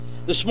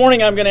This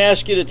morning I'm going to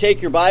ask you to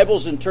take your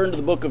Bibles and turn to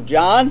the book of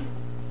John.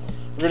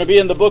 We're going to be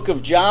in the book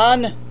of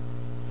John,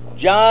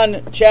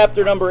 John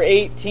chapter number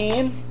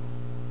 18.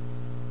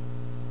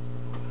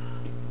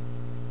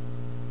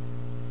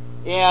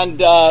 And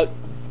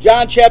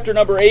John chapter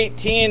number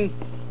 18,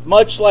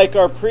 much like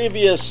our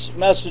previous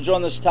message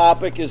on this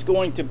topic, is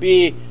going to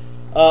be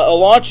a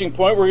launching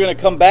point. We're going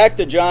to come back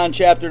to John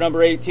chapter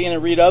number 18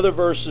 and read other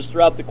verses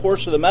throughout the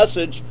course of the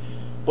message.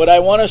 But I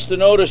want us to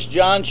notice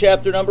John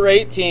chapter number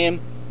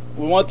 18.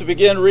 We want to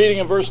begin reading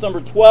in verse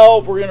number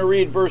 12. We're going to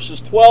read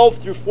verses 12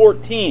 through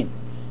 14.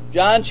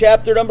 John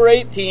chapter number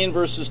 18,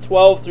 verses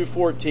 12 through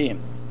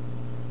 14.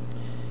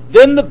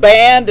 Then the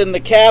band and the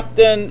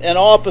captain and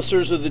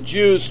officers of the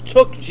Jews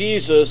took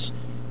Jesus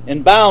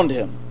and bound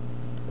him,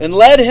 and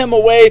led him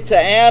away to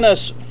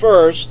Annas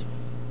first,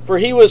 for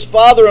he was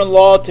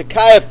father-in-law to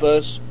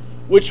Caiaphas,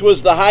 which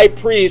was the high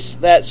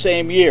priest that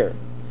same year.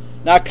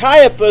 Now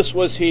Caiaphas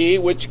was he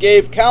which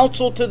gave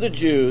counsel to the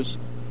Jews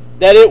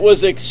that it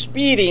was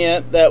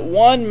expedient that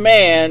one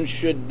man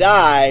should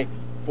die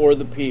for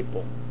the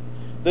people.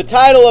 The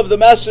title of the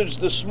message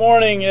this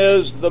morning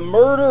is The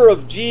Murder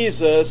of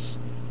Jesus,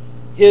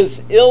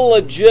 His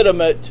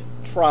Illegitimate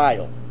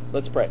Trial.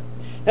 Let's pray.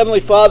 Heavenly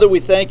Father, we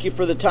thank you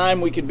for the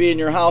time we could be in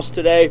your house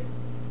today.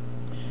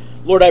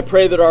 Lord, I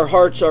pray that our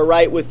hearts are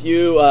right with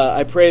you.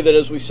 I pray that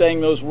as we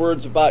sang those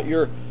words about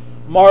your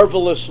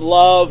marvelous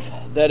love,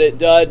 that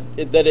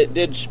it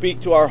did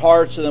speak to our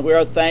hearts, and that we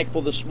are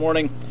thankful this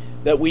morning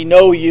that we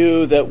know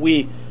you, that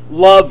we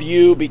love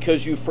you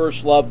because you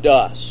first loved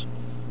us.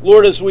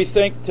 Lord, as we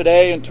think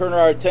today and turn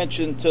our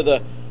attention to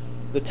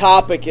the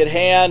topic at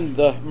hand,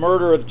 the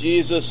murder of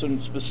Jesus,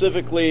 and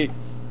specifically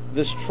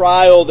this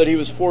trial that he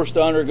was forced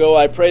to undergo,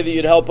 I pray that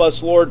you'd help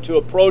us, Lord, to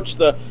approach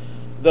the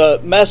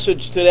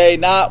message today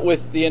not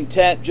with the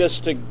intent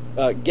just to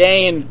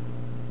gain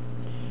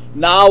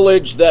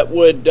knowledge that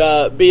would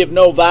be of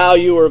no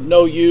value or of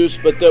no use,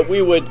 but that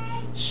we would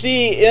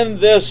see in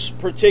this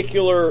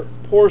particular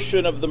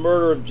portion of the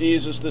murder of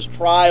Jesus, this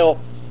trial,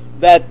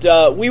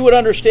 that we would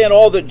understand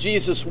all that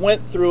Jesus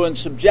went through and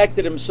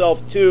subjected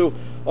himself to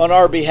on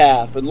our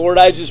behalf. And Lord,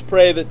 I just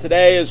pray that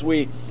today as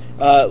we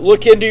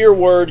look into your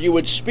word, you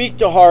would speak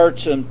to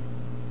hearts and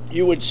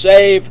you would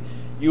save,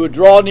 you would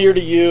draw near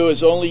to you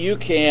as only you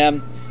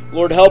can.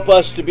 Lord, help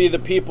us to be the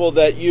people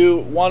that you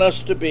want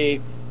us to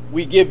be.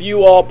 We give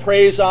you all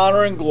praise,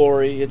 honor, and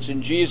glory. It's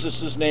in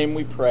Jesus' name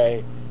we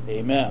pray.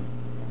 Amen.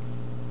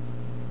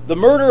 The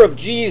murder of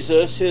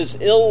Jesus, his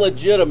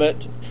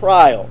illegitimate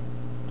trial.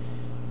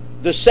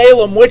 The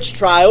Salem witch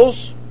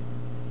trials,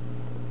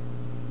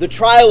 the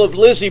trial of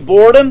Lizzie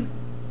Borden,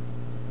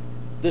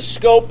 the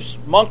Scopes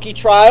monkey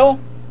trial,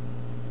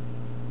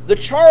 the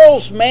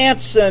Charles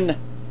Manson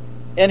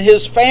and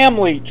his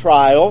family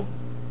trial,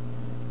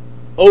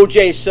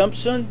 O.J.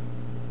 Simpson,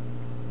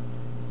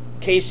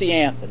 Casey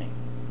Anthony.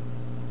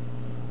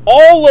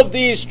 All of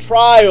these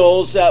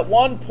trials at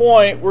one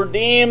point were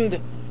deemed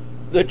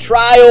the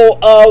trial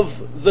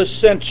of the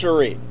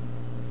century.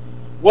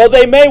 Well,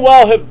 they may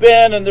well have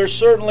been, and they're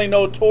certainly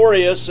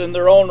notorious in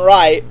their own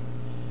right,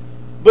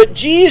 but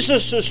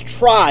Jesus'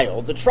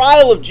 trial, the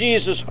trial of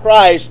Jesus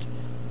Christ,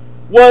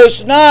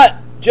 was not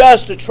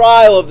just a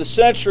trial of the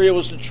century, it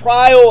was the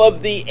trial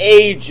of the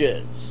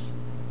ages.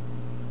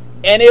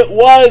 And it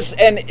was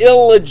an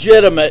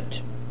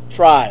illegitimate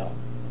trial.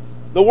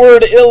 The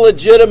word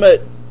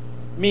illegitimate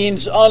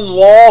means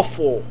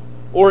unlawful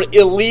or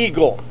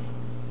illegal.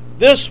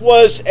 This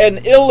was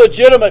an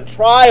illegitimate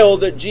trial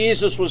that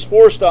Jesus was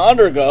forced to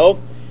undergo,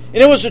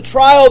 and it was a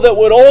trial that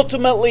would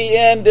ultimately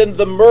end in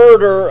the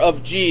murder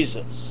of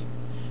Jesus.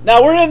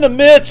 Now, we're in the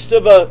midst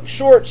of a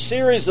short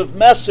series of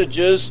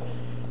messages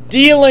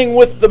dealing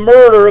with the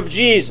murder of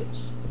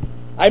Jesus.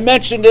 I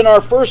mentioned in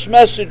our first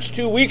message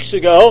 2 weeks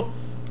ago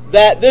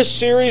that this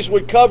series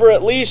would cover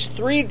at least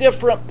 3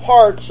 different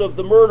parts of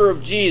the murder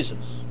of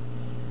Jesus.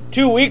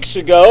 2 weeks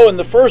ago, in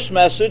the first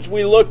message,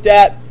 we looked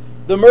at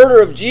the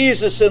murder of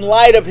Jesus in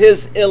light of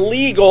his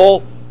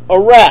illegal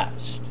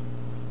arrest.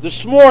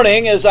 This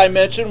morning, as I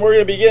mentioned, we're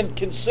going to begin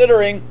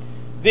considering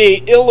the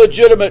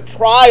illegitimate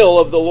trial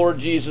of the Lord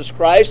Jesus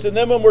Christ. And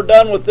then when we're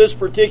done with this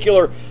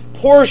particular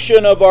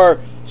portion of our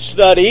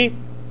study,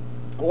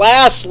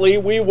 lastly,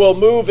 we will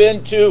move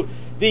into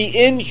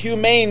the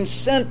inhumane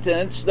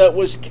sentence that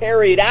was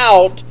carried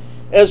out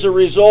as a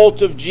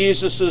result of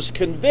Jesus'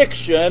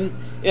 conviction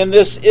in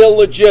this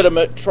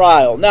illegitimate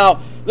trial.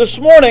 Now, this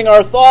morning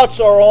our thoughts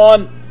are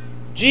on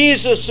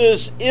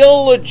Jesus'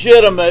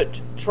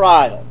 illegitimate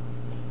trial.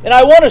 And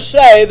I want to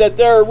say that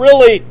there are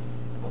really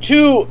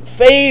 2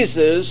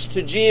 phases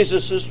to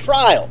Jesus'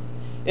 trial.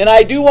 And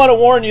I do want to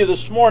warn you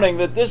this morning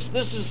that this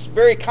is a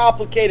very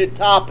complicated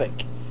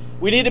topic.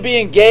 We need to be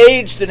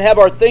engaged and have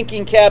our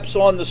thinking caps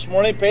on this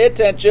morning. Pay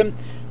attention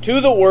to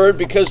the Word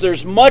because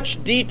there's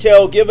much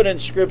detail given in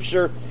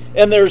Scripture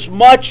and there's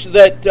much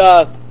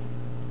that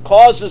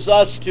causes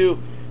us to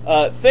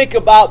think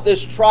about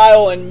this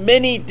trial in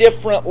many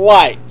different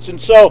lights.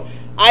 And so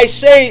I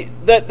say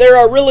that there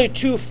are really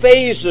 2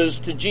 phases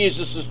to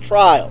Jesus'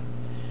 trial.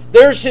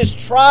 There's his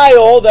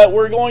trial that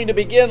we're going to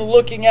begin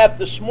looking at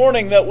this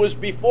morning that was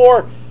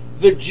before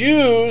the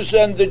Jews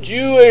and the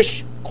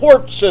Jewish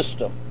court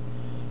system.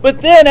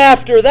 But then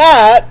after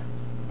that,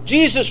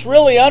 Jesus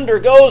really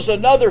undergoes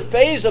another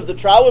phase of the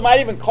trial. We might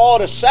even call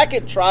it a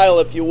second trial,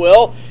 if you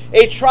will.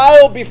 A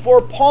trial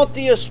before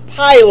Pontius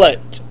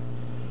Pilate.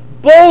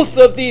 Both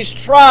of these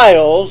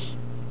trials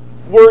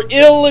were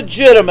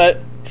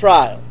illegitimate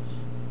trials.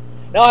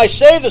 Now, I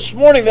say this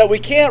morning that we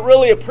can't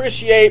really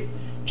appreciate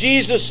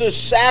Jesus'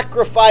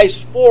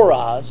 sacrifice for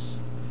us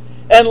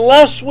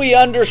unless we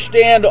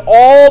understand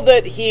all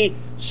that he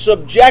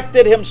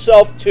subjected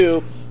himself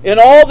to and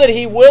all that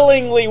he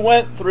willingly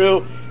went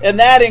through, and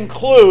that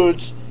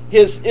includes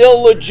his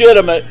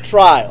illegitimate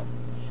trial.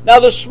 Now,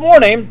 this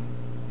morning,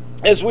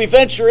 as we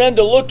venture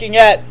into looking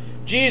at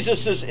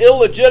Jesus'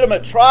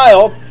 illegitimate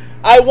trial,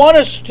 I want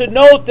us to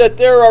note that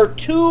there are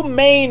two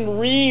main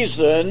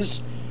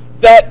reasons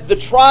that the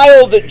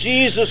trial that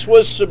Jesus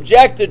was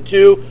subjected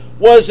to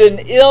was an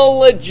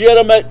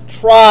illegitimate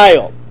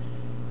trial.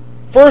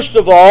 First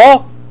of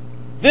all,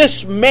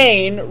 this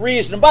main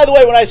reason, and by the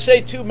way, when I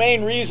say two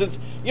main reasons,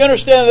 you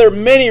understand there are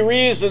many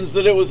reasons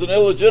that it was an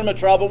illegitimate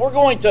trial, but we're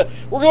going to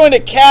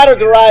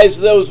categorize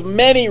those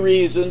many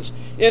reasons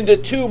into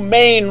two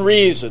main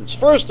reasons.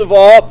 First of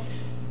all,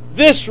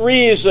 this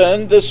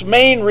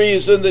main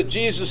reason that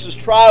Jesus'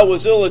 trial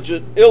was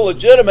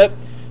illegitimate,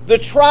 the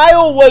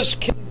trial was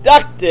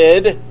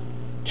conducted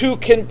to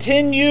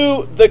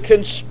continue the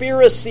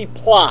conspiracy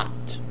plot.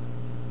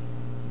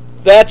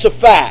 That's a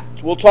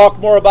fact. We'll talk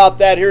more about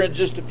that here in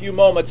just a few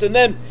moments. And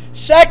then,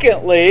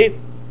 secondly,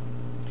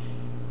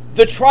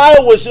 the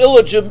trial was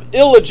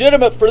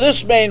illegitimate for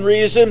this main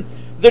reason.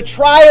 The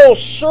trial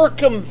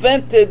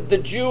circumvented the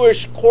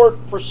Jewish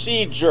court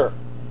procedure.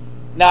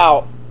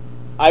 Now,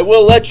 I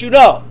will let you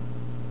know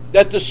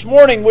that this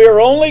morning we are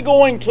only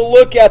going to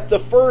look at the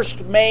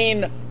first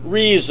main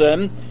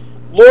reason.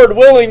 Lord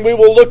willing, we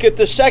will look at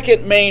the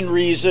second main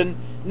reason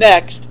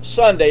next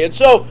Sunday. And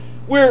so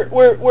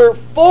we're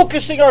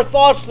focusing our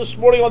thoughts this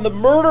morning on the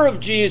murder of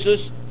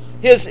Jesus,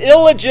 his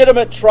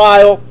illegitimate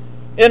trial,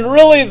 and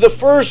really the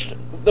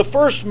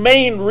first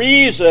main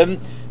reason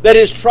that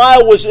his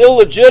trial was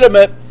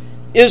illegitimate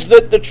is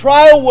that the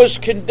trial was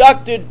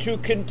conducted to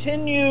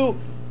continue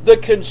the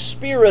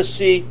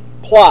conspiracy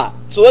plot.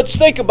 So let's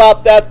think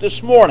about that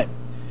this morning.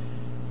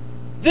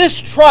 This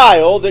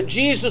trial that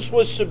Jesus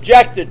was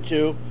subjected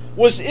to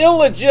was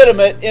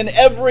illegitimate in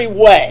every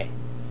way.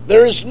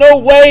 There is no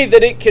way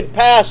that it could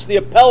pass the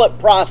appellate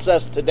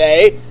process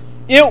today.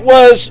 It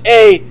was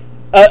a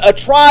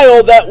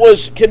trial that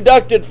was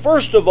conducted,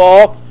 first of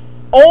all,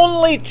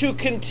 only to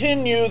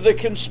continue the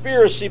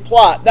conspiracy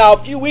plot. Now,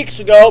 a few weeks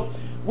ago,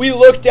 we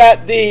looked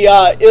at the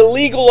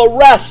illegal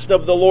arrest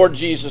of the Lord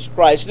Jesus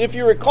Christ. And if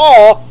you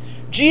recall,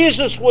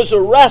 Jesus was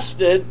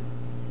arrested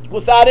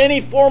without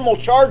any formal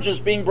charges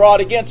being brought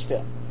against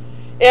him.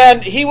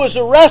 And he was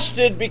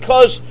arrested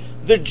because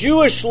the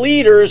Jewish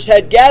leaders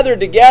had gathered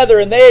together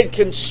and they had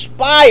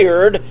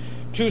conspired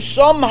to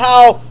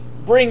somehow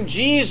bring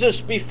Jesus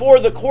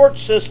before the court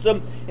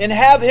system and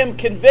have him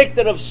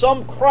convicted of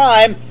some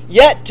crime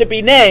yet to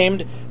be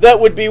named that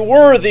would be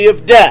worthy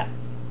of death.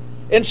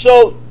 And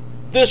so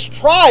this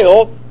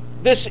trial,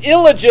 this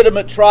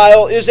illegitimate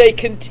trial, is a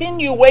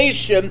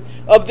continuation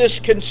of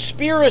this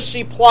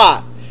conspiracy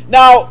plot.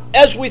 Now,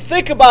 as we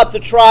think about the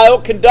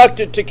trial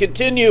conducted to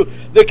continue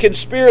the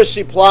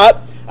conspiracy plot,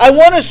 I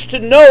want us to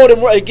note,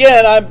 and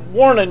again, I'm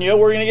warning you,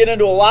 we're going to get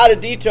into a lot of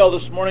detail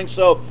this morning,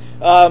 so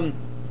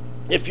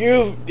if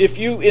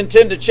you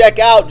intend to check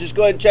out, just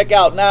go ahead and check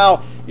out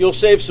now. You'll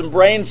save some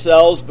brain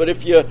cells, but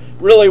if you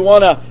really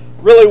want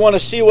to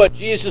see what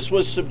Jesus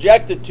was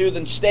subjected to,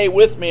 then stay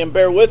with me and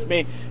bear with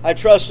me. I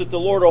trust that the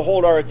Lord will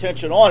hold our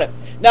attention on it.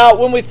 Now,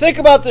 when we think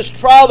about this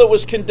trial that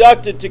was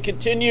conducted to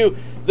continue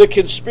the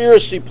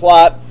conspiracy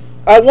plot,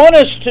 I want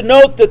us to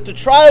note that the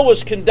trial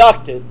was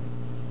conducted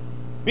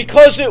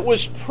because it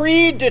was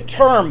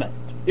predetermined.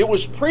 It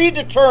was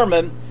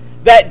predetermined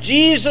that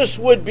Jesus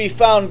would be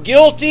found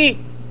guilty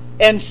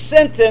and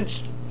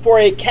sentenced for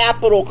a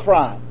capital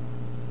crime.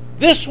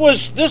 This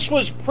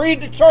was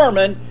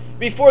predetermined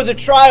before the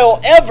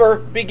trial ever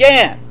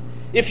began.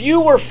 If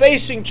you were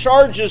facing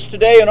charges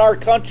today in our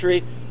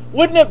country,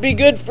 wouldn't it be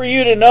good for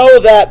you to know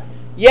that,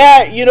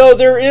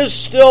 there is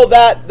still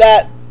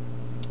that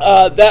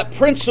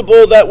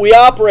principle that we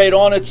operate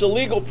on. It's a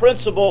legal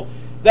principle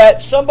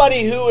that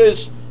somebody who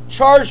is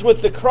charged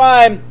with the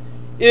crime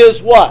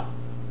is what?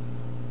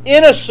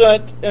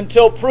 Innocent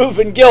until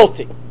proven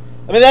guilty.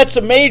 I mean, that's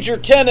a major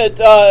tenet,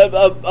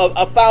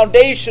 a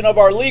foundation of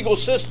our legal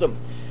system.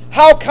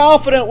 How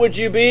confident would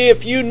you be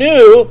if you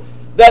knew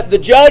that the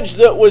judge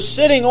that was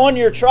sitting on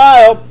your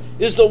trial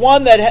is the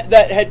one that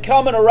had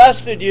come and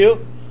arrested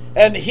you,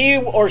 and he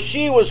or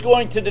she was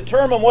going to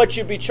determine what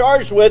you'd be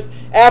charged with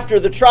after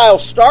the trial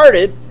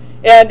started,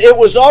 and it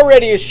was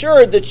already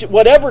assured that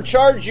whatever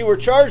charge you were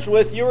charged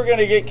with, you were going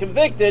to get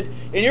convicted,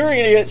 and you were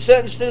going to get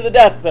sentenced to the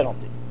death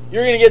penalty.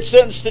 You're going to get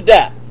sentenced to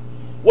death.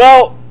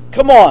 Well,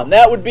 come on,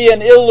 that would be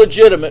an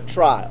illegitimate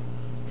trial.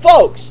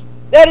 Folks,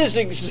 That is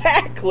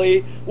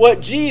exactly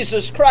what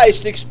Jesus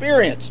Christ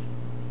experienced.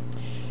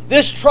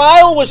 This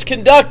trial was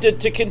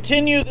conducted to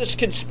continue this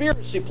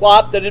conspiracy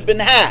plot that had been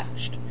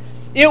hatched.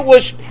 It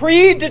was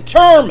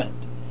predetermined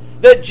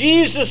that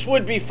Jesus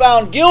would be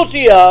found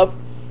guilty of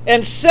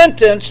and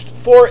sentenced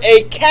for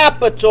a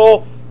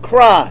capital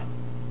crime.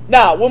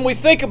 Now, when we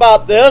think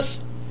about this,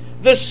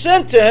 the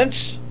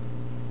sentence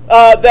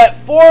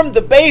that formed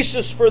the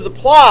basis for the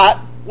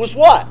plot was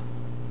what?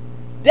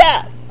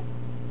 Death.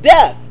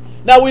 Death.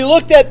 Now, we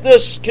looked at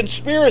this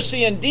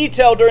conspiracy in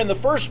detail during the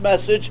first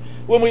message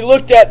when we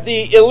looked at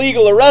the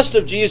illegal arrest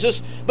of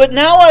Jesus, but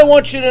now I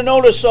want you to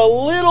notice a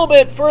little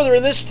bit further,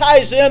 and this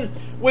ties in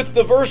with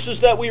the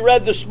verses that we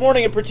read this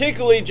morning, and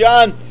particularly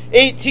John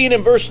 18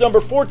 and verse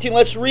number 14.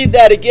 Let's read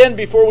that again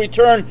before we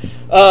turn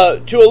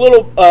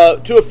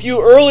to a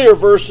few earlier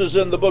verses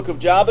in the book of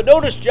John. But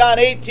notice John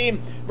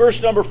 18,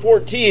 verse number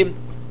 14.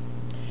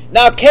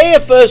 Now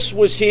Caiaphas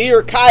was he,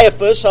 or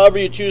Caiaphas, however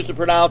you choose to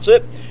pronounce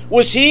it,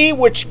 was he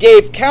which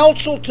gave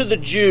counsel to the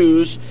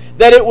Jews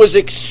that it was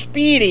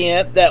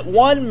expedient that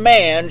one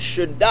man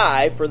should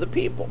die for the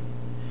people.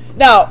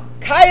 Now,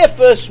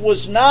 Caiaphas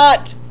was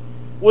not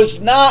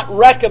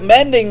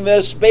recommending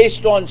this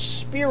based on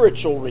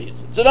spiritual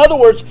reasons. In other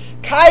words,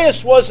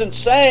 Caiaphas wasn't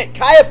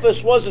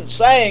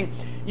saying,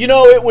 you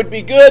know, it would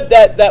be good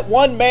that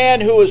one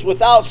man who is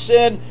without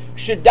sin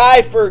should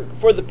die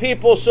for the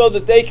people so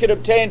that they could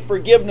obtain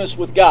forgiveness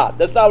with God.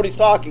 That's not what he's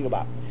talking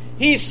about.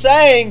 He's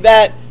saying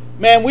that,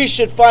 man, we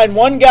should find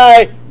one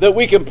guy that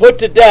we can put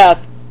to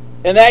death,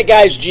 and that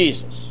guy's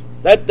Jesus.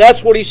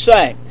 That's what he's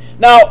saying.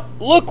 Now,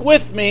 look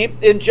with me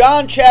in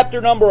John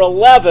chapter number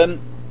 11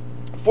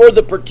 for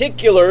the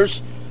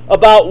particulars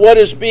about what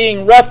is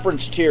being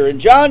referenced here. In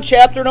John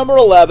chapter number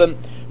 11,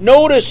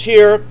 notice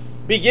here,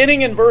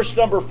 beginning in verse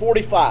number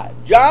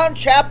 45. John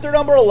chapter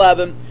number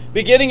 11,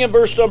 beginning in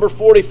verse number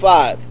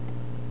 45.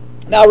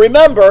 Now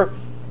remember,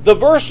 the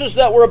verses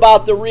that we're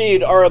about to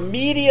read are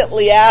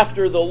immediately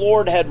after the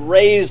Lord had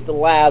raised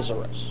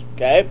Lazarus.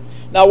 Okay?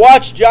 Now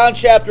watch John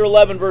chapter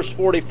 11, verse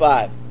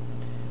 45.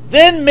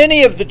 Then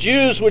many of the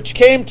Jews which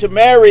came to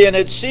Mary and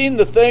had seen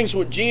the things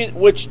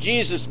which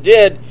Jesus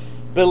did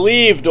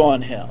believed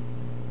on him.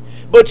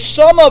 But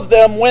some of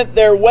them went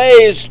their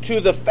ways to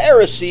the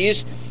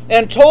Pharisees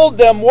and told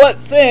them what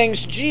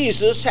things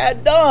Jesus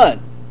had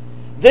done.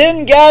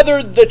 Then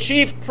gathered the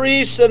chief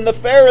priests and the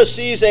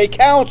Pharisees a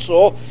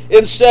council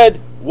and said,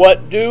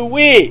 What do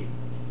we?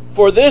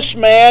 For this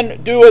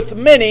man doeth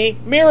many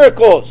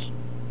miracles.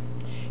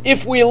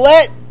 If we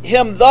let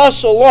him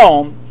thus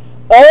alone,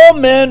 all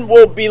men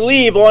will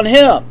believe on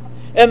him.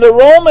 And the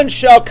Romans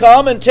shall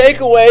come and take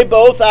away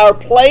both our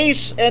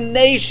place and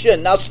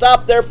nation. Now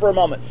stop there for a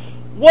moment.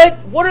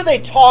 What are they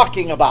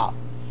talking about?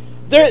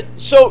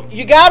 So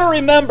you got to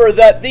remember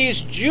that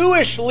these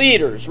Jewish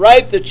leaders,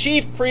 right, the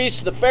chief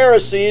priests, the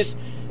Pharisees,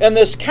 and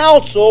this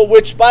council,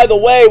 which, by the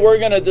way, we're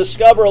going to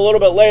discover a little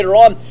bit later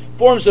on,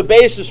 forms the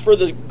basis for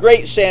the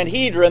great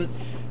Sanhedrin,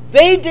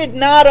 they did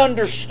not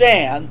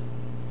understand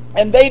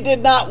and they did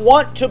not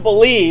want to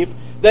believe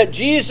that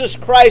Jesus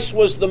Christ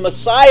was the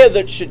Messiah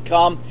that should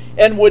come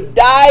and would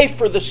die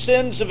for the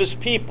sins of his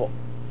people.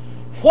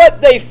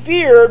 What they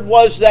feared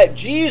was that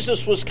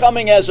Jesus was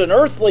coming as an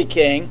earthly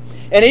king,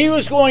 and he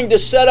was going to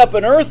set up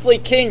an earthly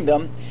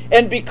kingdom,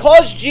 and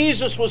because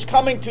Jesus was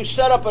coming to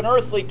set up an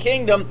earthly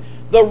kingdom,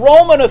 the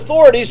Roman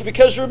authorities,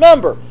 because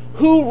remember,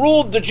 who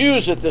ruled the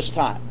Jews at this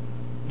time?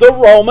 The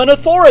Roman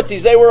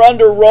authorities. They were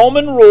under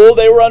Roman rule,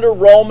 they were under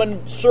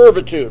Roman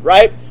servitude,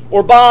 right?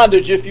 Or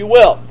bondage, if you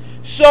will.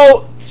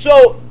 So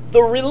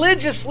the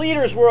religious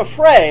leaders were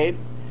afraid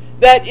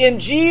that in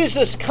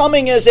Jesus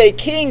coming as a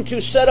king to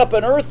set up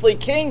an earthly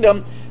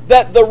kingdom,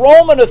 that the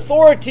Roman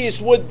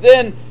authorities would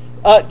then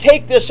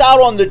take this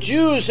out on the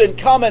Jews and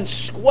come and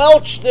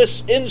squelch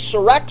this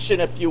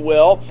insurrection, if you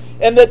will,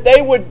 and that they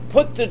would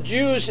put the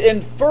Jews in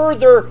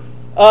further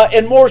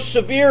and more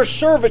severe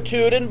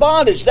servitude and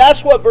bondage.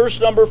 That's what verse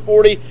number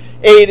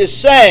 48 is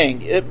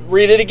saying.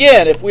 Read it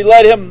again. If we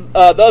let him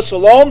thus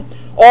alone,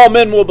 all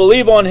men will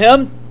believe on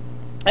him,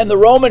 and the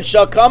Romans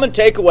shall come and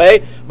take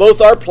away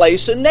both our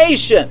place and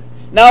nation.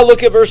 Now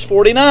look at verse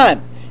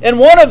 49. And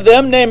one of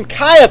them, named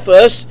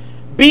Caiaphas,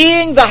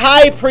 being the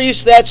high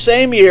priest that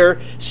same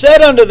year,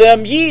 said unto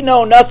them, Ye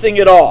know nothing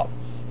at all,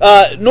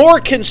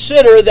 nor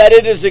consider that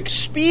it is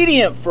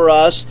expedient for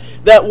us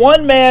that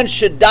one man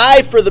should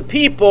die for the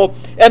people,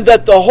 and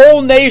that the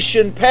whole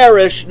nation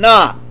perish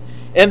not.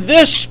 And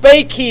this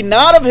spake he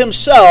not of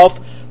himself,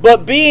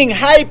 but being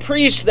high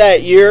priest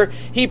that year,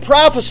 he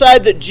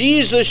prophesied that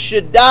Jesus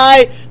should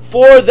die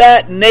for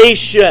that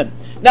nation.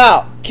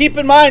 Now, keep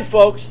in mind,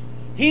 folks,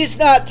 he's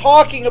not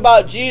talking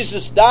about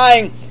Jesus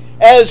dying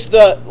as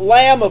the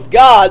Lamb of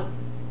God.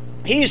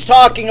 He's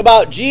talking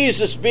about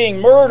Jesus being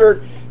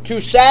murdered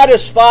to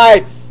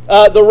satisfy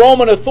the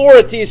Roman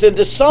authorities and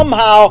to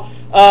somehow,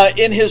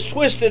 in his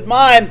twisted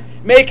mind,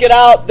 make it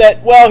out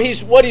that, well,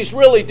 what he's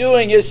really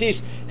doing is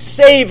he's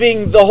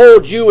saving the whole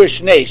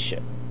Jewish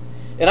nation.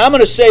 And I'm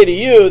going to say to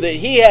you that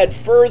he had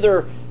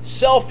further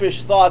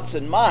selfish thoughts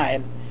in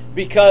mind,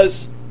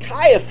 because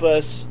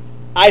Caiaphas,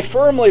 I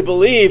firmly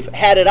believe,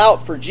 had it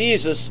out for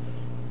Jesus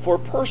for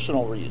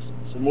personal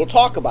reasons. And we'll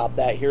talk about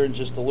that here in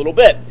just a little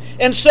bit.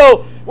 And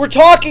so we're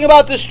talking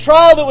about this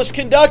trial that was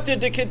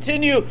conducted to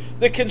continue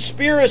the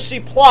conspiracy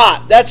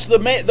plot. That's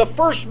the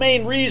first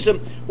main reason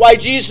why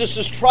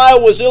Jesus'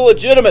 trial was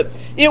illegitimate.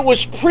 It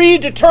was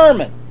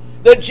predetermined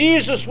that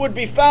Jesus would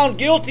be found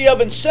guilty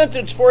of and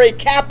sentenced for a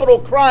capital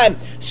crime,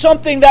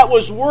 something that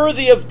was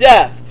worthy of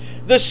death.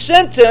 The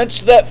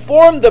sentence that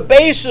formed the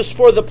basis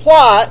for the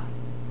plot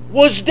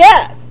was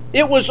death.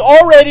 It was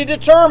already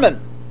determined.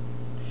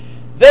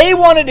 They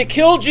wanted to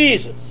kill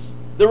Jesus,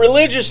 the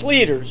religious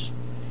leaders,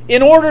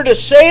 in order to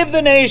save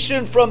the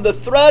nation from the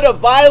threat of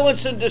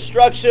violence and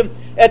destruction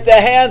at the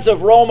hands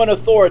of Roman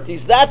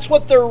authorities. That's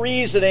what they're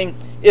reasoning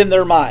in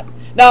their mind.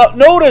 Now,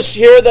 notice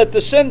here that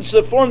the sentence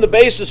that formed the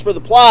basis for the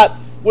plot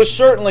was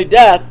certainly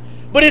death,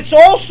 but it's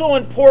also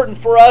important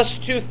for us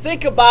to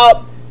think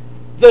about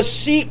the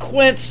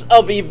sequence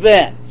of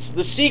events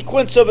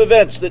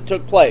that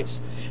took place.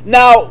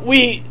 Now,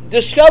 we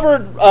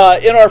discovered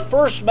in our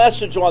first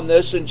message on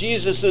this, in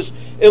Jesus'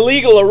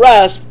 illegal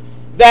arrest,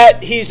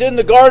 that he's in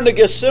the Garden of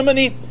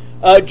Gethsemane.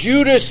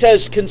 Judas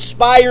has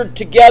conspired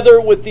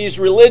together with these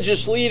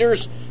religious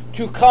leaders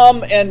to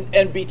come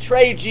and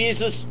betray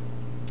Jesus.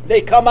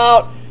 They come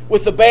out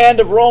with a band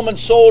of Roman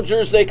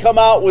soldiers. They come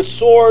out with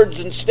swords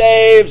and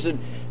staves and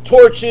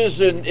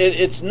torches, and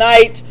it's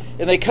night.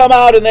 And they come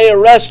out and they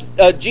arrest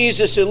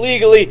Jesus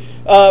illegally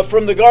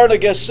from the Garden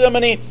of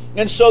Gethsemane.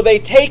 And so they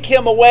take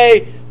him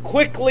away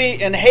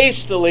quickly and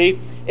hastily.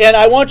 And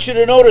I want you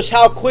to notice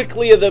how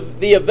quickly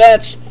the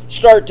events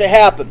start to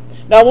happen.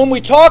 Now, when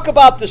we talk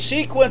about the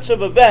sequence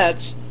of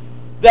events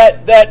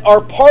that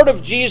are part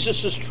of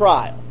Jesus'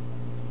 trial,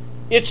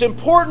 it's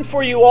important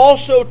for you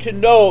also to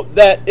note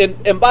that,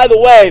 and by the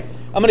way,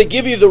 I'm going to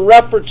give you the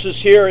references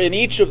here in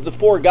each of the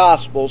four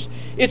Gospels.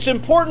 It's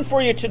important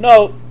for you to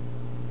note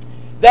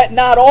that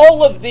not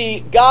all of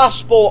the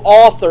Gospel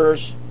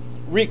authors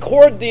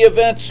record the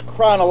events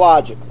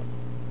chronologically.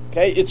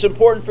 Okay? It's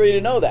important for you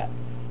to know that.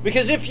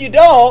 Because if you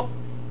don't,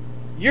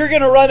 you're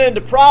going to run into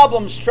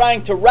problems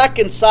trying to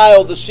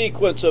reconcile the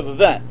sequence of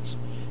events.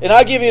 And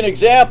I'll give you an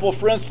example.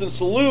 For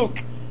instance,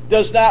 Luke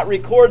does not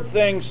record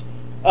things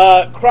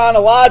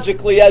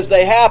chronologically as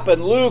they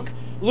happen.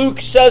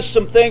 Luke says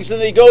some things and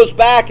then he goes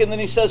back and then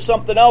he says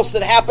something else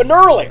that happened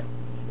earlier.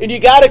 And you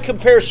got to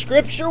compare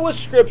Scripture with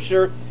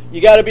Scripture.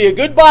 You got to be a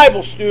good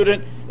Bible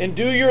student and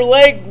do your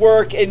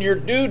legwork and your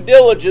due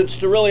diligence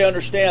to really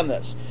understand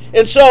this.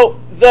 And so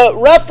the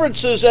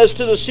references as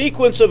to the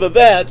sequence of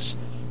events,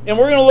 and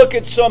we're going to look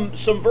at some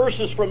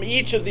verses from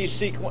each of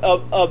these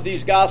of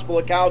these gospel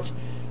accounts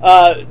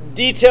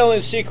detailing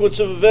the sequence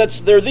of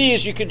events. They're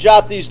these. You can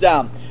jot these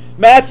down.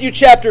 Matthew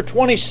chapter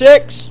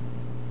 26,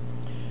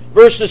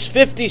 verses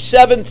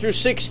 57 through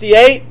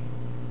 68,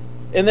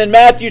 and then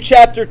Matthew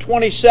chapter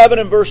 27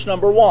 and verse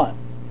number 1.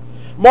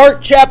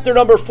 Mark chapter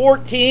number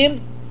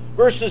 14,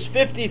 verses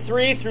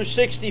 53 through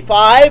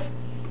 65,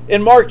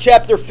 and Mark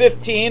chapter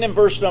 15 and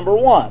verse number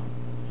 1.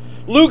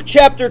 Luke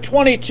chapter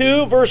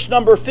 22, verse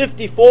number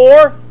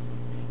 54,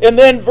 and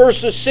then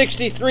verses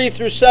 63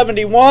 through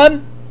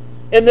 71,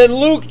 and then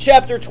Luke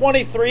chapter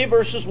 23,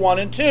 verses 1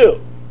 and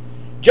 2.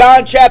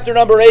 John chapter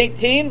number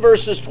 18,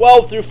 verses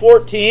 12 through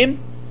 14,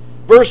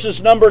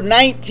 verses number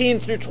 19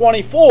 through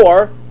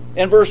 24,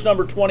 and verse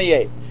number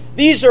 28.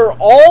 These are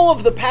all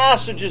of the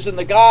passages in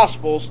the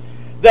Gospels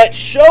that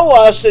show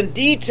us and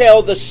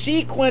detail the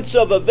sequence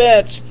of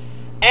events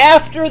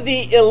after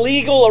the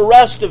illegal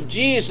arrest of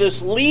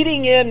Jesus,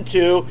 leading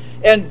into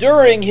and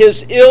during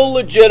his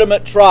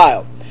illegitimate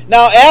trial.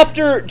 Now,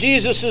 after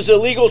Jesus'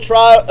 illegal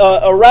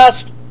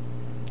arrest,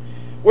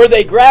 where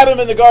they grab him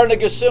in the Garden of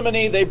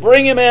Gethsemane, they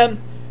bring him in,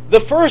 the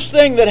first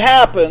thing that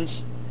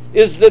happens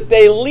is that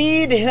they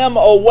lead him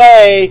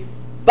away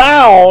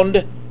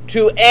bound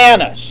to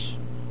Annas.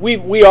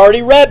 We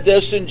already read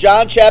this in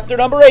John chapter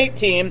number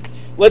 18.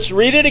 Let's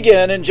read it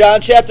again in John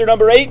chapter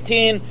number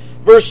 18,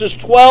 verses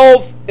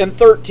 12 and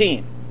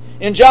 13.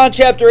 In John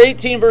chapter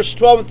 18, verses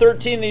 12 and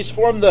 13, these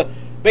form the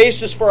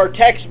basis for our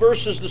text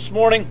verses this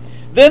morning.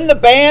 Then the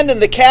band and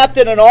the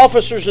captain and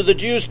officers of the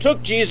Jews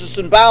took Jesus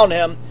and bound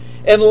him,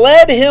 and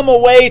led him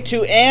away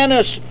to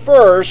Annas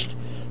first,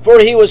 for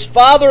he was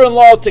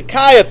father-in-law to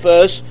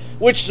Caiaphas,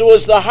 which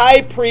was the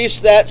high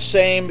priest that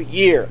same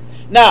year.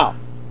 Now,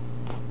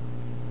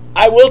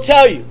 I will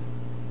tell you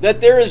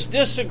that there is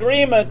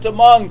disagreement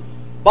among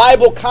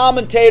Bible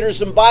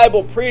commentators and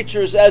Bible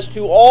preachers as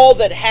to all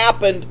that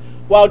happened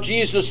while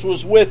Jesus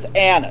was with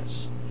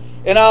Annas.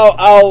 And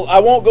I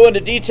won't go into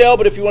detail,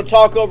 but if you want to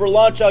talk over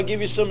lunch, I'll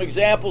give you some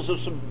examples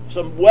of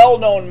some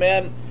well-known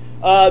men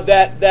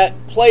that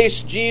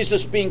place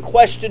Jesus being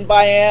questioned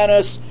by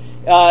Annas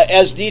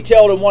as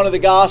detailed in one of the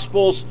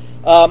Gospels.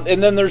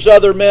 And then there's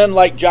other men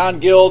like John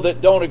Gill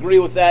that don't agree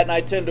with that, and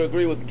I tend to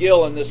agree with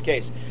Gill in this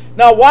case.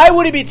 Now, why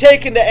would he be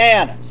taken to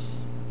Annas?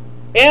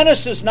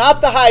 Annas is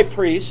not the high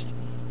priest.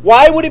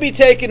 Why would he be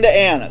taken to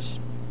Annas?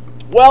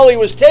 Well, he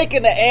was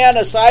taken to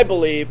Annas, I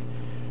believe,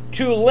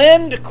 to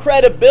lend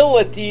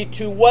credibility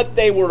to what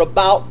they were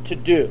about to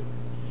do.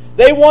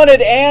 They wanted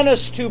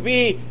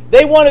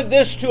they wanted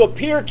this to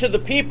appear to the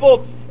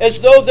people as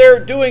though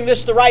they're doing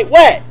this the right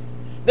way.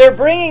 They're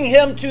bringing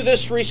him to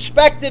this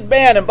respected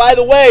man. And by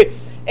the way,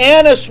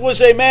 Annas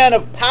was a man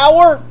of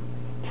power,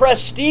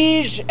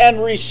 prestige,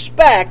 and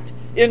respect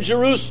in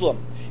Jerusalem.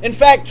 In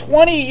fact,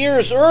 20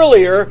 years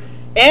earlier,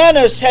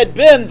 Annas had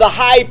been the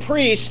high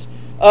priest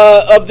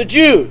of the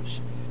Jews.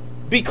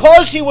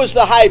 Because he was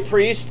the high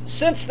priest,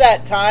 since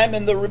that time,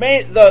 in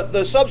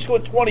the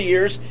subsequent 20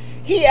 years,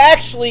 he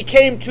actually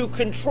came to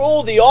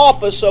control the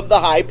office of the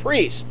high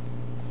priest.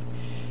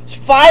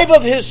 5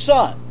 of his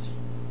sons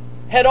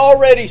had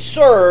already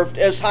served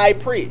as high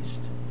priest.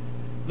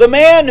 The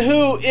man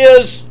who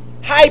is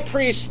high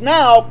priest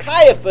now,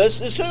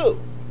 Caiaphas, is who?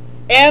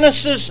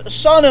 Annas'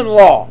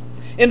 son-in-law.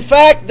 In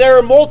fact, there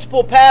are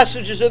multiple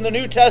passages in the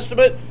New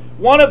Testament.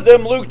 One of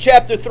them, Luke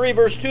chapter 3,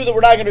 verse 2, that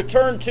we're not going to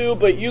turn to,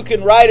 but you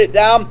can write it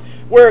down,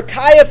 where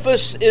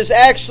Annas is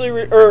actually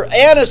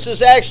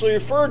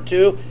referred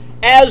to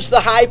as the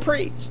high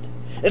priest.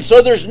 And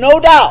so there's no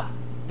doubt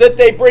that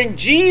they bring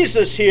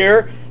Jesus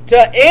here to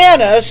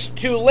Annas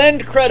to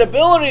lend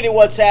credibility to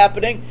what's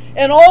happening,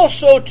 and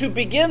also to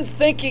begin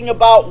thinking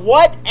about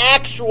what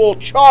actual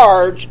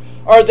charge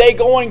are they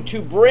going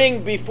to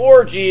bring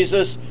before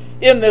Jesus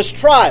in this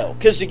trial.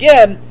 Because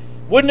again,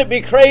 wouldn't it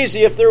be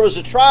crazy if there was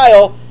a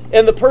trial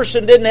and the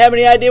person didn't have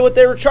any idea what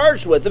they were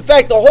charged with? In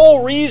fact, the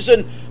whole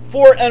reason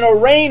for an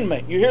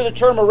arraignment, you hear the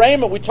term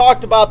arraignment, we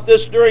talked about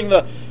this during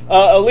the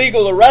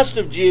illegal arrest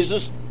of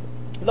Jesus.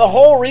 The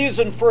whole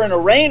reason for an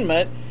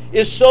arraignment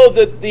is so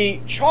that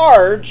the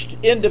charged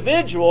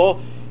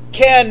individual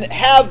can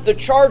have the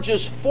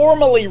charges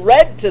formally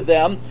read to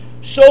them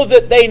so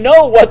that they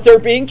know what they're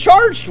being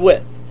charged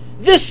with.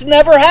 This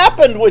never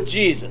happened with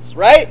Jesus,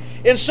 right?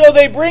 And so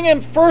they bring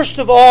him first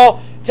of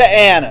all to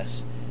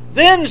Annas.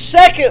 Then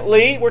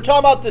secondly, we're talking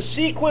about the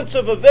sequence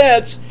of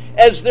events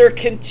as they're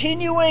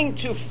continuing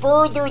to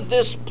further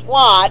this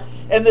plot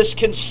and this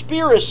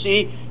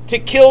conspiracy to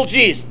kill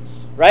Jesus,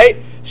 right?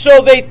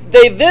 So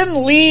they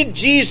then lead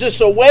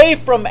Jesus away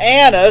from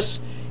Annas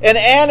and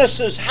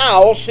Annas'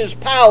 house, his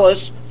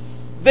palace.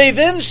 They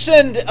then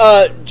send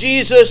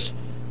Jesus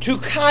to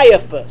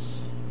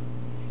Caiaphas,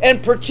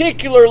 and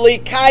particularly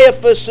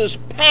Caiaphas'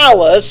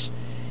 palace.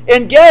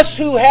 And guess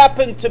who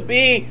happened to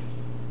be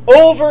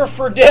over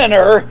for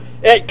dinner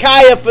at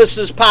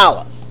Caiaphas'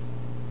 palace?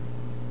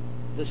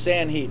 The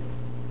Sanhedrin,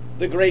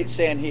 the great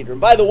Sanhedrin.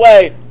 By the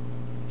way,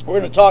 we're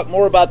going to talk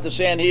more about the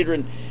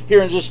Sanhedrin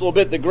here in just a little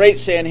bit, the great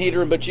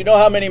Sanhedrin. But you know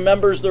how many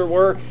members there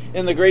were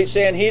in the great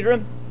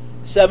Sanhedrin?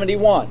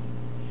 71.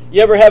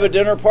 You ever have a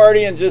dinner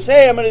party and just,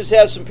 hey, I'm going to just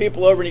have some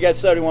people over, and you got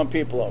 71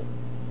 people over?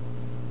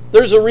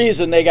 There's a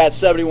reason they got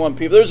 71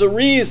 people. There's a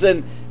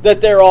reason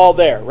that they're all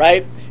there,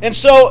 right? And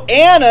so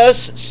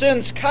Annas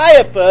sends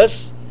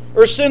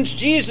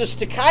Jesus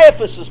to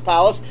Caiaphas'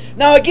 palace.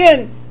 Now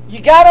again,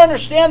 you got to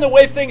understand the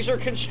way things are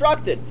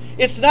constructed.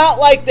 It's not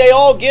like they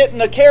all get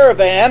in a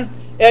caravan,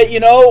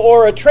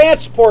 or a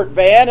transport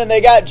van, and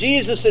they got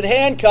Jesus in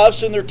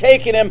handcuffs and they're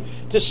taking him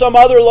to some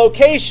other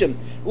location.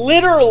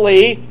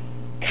 Literally,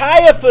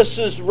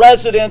 Caiaphas'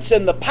 residence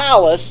in the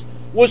palace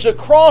was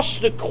across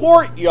the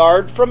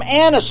courtyard from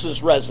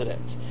Annas'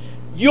 residence.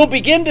 You'll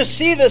begin to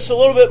see this a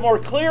little bit more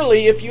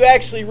clearly if you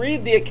actually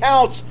read the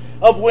accounts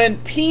of when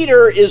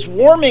Peter is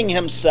warming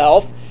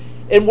himself.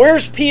 And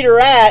where's Peter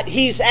at?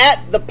 He's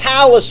at the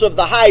palace of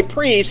the high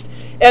priest,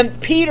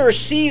 and Peter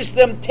sees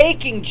them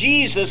taking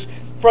Jesus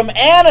from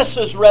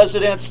Annas'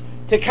 residence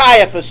to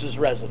Caiaphas'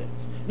 residence.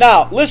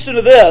 Now, listen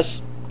to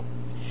this.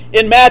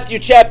 In Matthew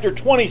chapter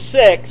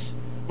 26,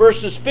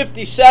 verses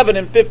 57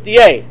 and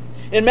 58.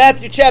 In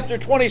Matthew chapter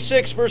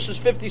 26, verses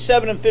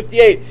 57 and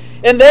 58.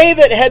 And they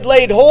that had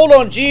laid hold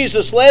on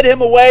Jesus led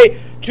him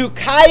away to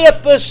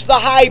Caiaphas the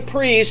high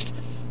priest,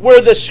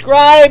 where the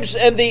scribes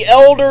and the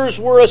elders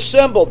were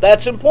assembled.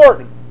 That's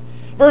important.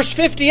 Verse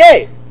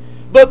 58.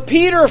 But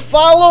Peter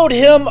followed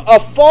him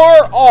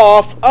afar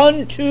off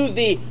unto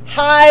the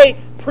high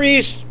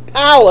priest's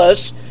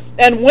palace,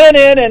 and went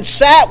in and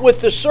sat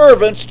with the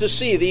servants to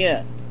see the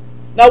end.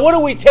 Now, what do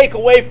we take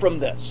away from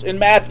this in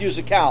Matthew's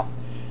account?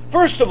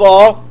 First of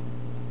all,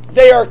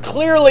 they are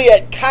clearly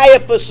at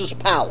Caiaphas'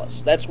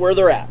 palace. That's where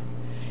they're at.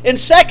 And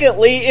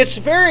secondly, it's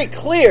very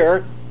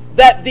clear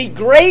that the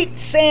great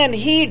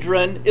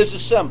Sanhedrin is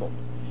assembled.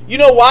 You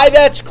know why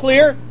that's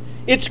clear?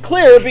 It's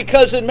clear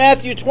because in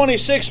Matthew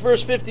 26,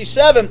 verse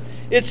 57,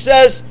 it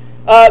says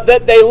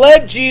that they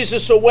led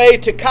Jesus away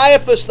to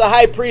Caiaphas the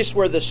high priest,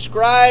 where the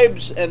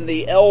scribes and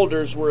the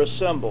elders were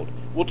assembled.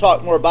 We'll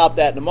talk more about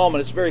that in a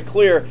moment. It's very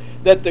clear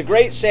that the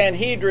great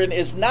Sanhedrin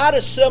is not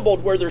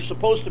assembled where they're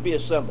supposed to be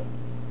assembled.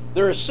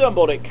 They're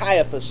assembled at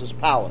Caiaphas'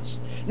 palace.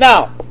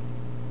 Now,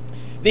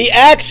 the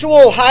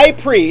actual high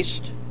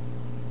priest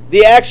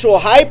was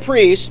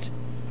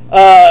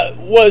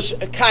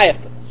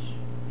Caiaphas.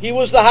 He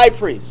was the high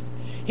priest.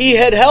 He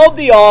had held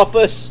the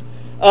office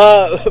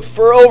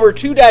for over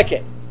 2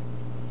 decades.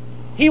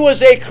 He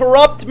was a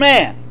corrupt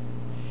man.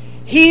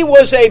 he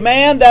was a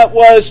man that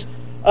was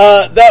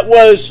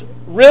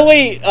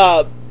really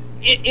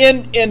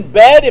in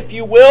bed, if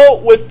you will,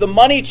 with the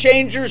money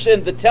changers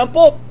in the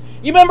temple.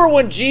 You remember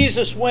when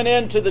Jesus went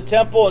into the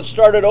temple and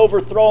started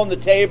overthrowing the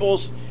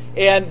tables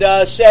and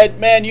said,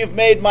 "Man, you've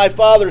made my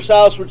Father's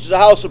house, which is a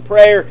house of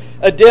prayer,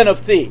 a den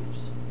of thieves."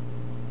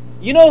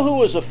 You know who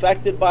was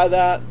affected by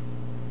that?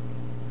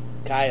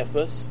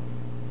 Caiaphas.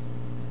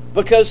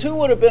 Because who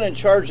would have been in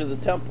charge of the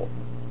temple?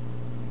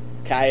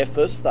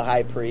 Caiaphas, the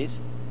high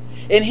priest.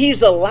 And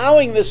he's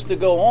allowing this to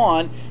go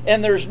on,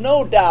 and there's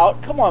no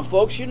doubt, come on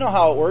folks, you know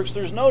how it works,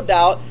 there's no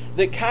doubt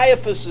that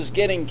Caiaphas is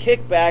getting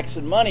kickbacks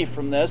and money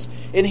from this,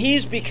 and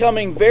he's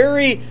becoming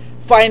very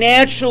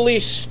financially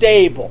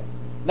stable.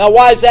 Now,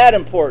 why is that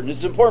important?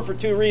 It's important for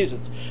two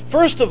reasons.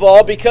 First of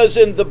all, because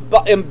in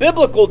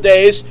biblical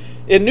days,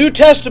 in New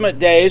Testament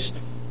days,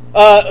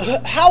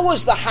 how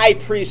was the high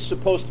priest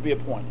supposed to be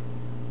appointed?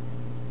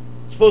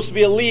 It's supposed to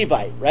be a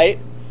Levite, right?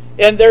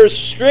 And there's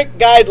strict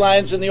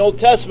guidelines in the Old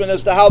Testament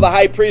as to how the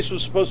high priest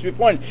was supposed to be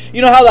appointed.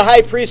 You know how the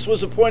high priest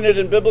was appointed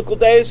in biblical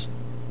days?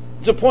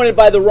 It's appointed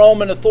by the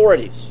Roman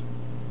authorities.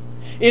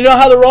 You know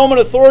how the Roman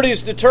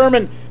authorities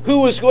determined who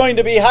was going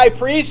to be high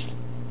priest?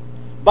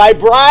 By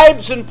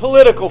bribes and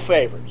political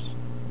favors.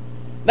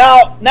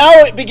 Now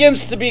it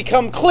begins to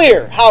become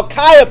clear how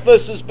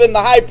Caiaphas has been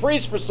the high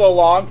priest for so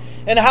long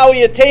and how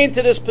he attained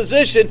to this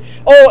position.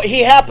 Oh,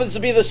 he happens to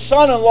be the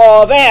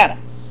son-in-law of Annas.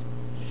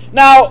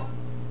 Now,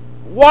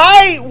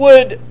 why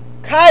would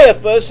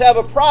Caiaphas have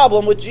a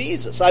problem with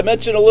Jesus? I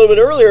mentioned a little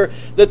bit earlier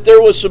that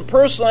there was some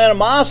personal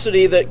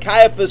animosity that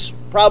Caiaphas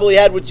probably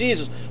had with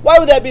Jesus. Why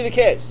would that be the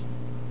case?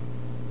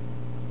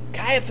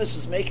 Caiaphas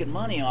is making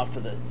money off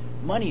of the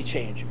money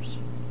changers.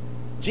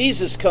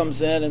 Jesus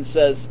comes in and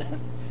says,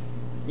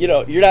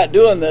 you're not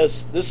doing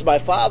this. This is my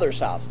Father's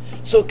house.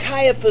 So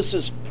Caiaphas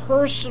is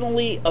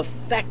personally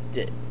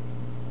affected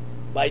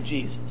by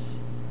Jesus.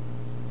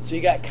 So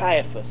you got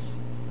Caiaphas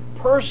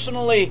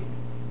personally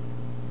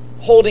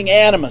holding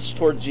animus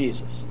toward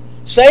Jesus,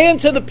 saying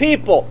to the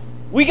people,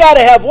 we got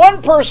to have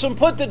one person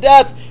put to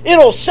death.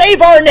 It'll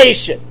save our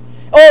nation.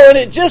 Oh, and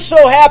it just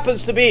so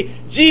happens to be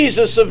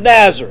Jesus of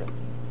Nazareth.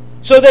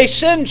 So they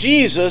send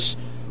Jesus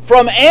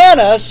from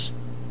Annas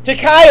to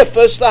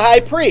Caiaphas, the high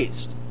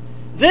priest.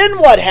 Then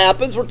what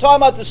happens? We're talking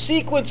about the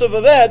sequence of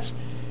events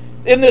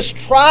in this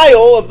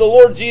trial of the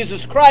Lord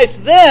Jesus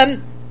Christ.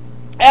 Then,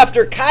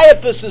 after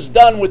Caiaphas is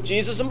done with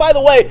Jesus, and by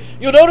the way,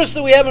 you'll notice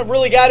that we haven't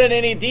really gotten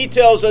any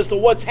details as to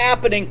what's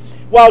happening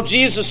while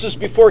Jesus is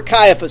before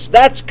Caiaphas.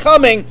 That's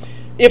coming,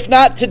 if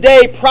not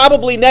today,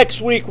 probably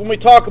next week when we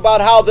talk about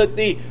how that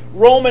the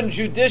Roman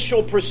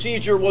judicial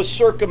procedure was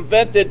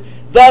circumvented,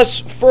 thus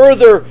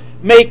further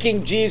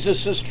making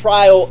Jesus'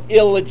 trial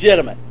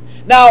illegitimate.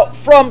 Now,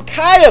 from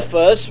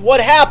Caiaphas,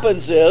 what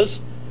happens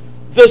is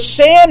the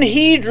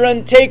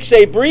Sanhedrin takes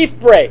a brief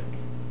break.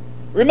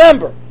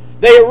 Remember,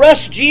 they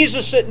arrest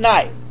Jesus at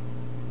night.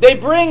 They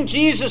bring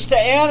Jesus to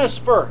Annas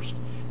first.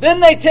 Then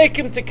they take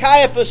him to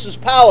Caiaphas'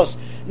 palace.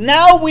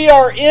 Now we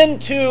are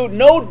into,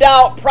 no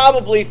doubt,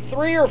 probably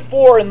 3 or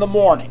 4 in the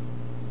morning.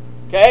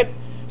 Okay?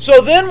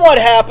 So then what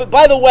happened?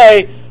 By the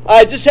way,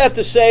 I just have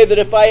to say that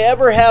if I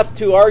ever have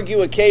to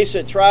argue a case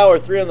at trial or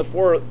 3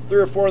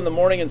 or 4 in the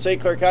morning in St.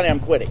 Clair County,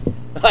 I'm quitting.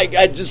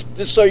 I just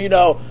so you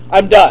know,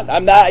 I'm done.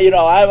 I'm not,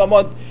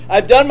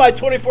 I've done my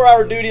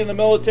 24-hour duty in the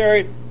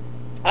military.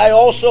 I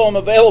also am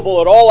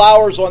available at all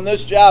hours on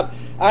this job.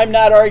 I'm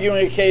not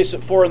arguing a case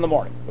at 4 in the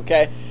morning,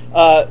 okay?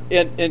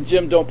 And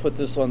Jim, don't put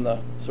this on the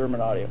sermon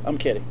audio. I'm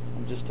kidding.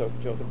 I'm just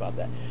joking about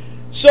that.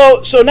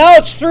 So now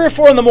it's 3 or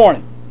 4 in the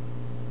morning.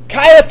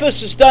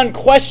 Caiaphas is done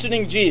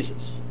questioning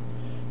Jesus.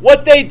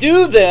 What they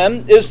do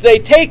then is they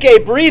take a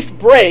brief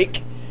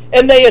break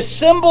and they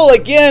assemble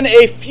again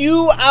a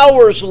few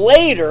hours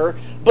later,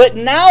 but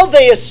now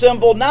they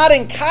assemble not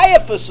in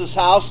Caiaphas'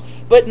 house,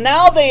 but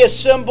now they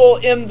assemble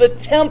in the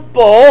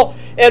temple.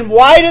 And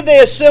why did they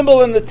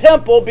assemble in the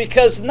temple?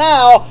 Because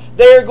now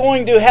they are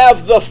going to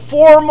have the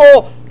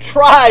formal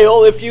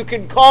trial, if you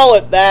can call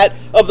it that,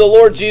 of the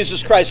Lord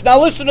Jesus Christ.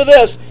 Now listen to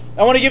this.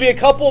 I want to give you a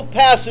couple of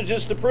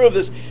passages to prove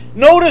this.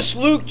 Notice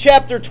Luke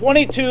chapter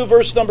 22,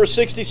 verse number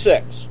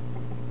 66.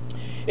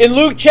 In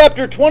Luke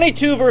chapter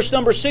 22, verse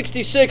number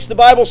 66, the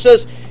Bible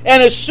says,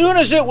 "And as soon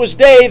as it was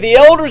day, the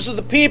elders of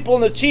the people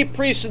and the chief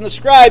priests and the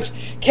scribes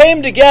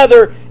came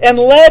together and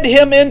led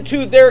him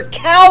into their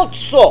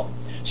council."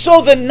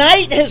 So the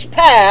night has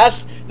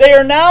passed. They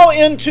are now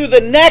into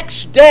the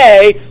next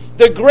day.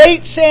 The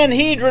great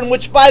Sanhedrin,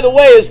 which, by the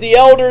way, is the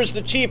elders,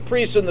 the chief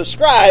priests, and the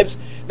scribes,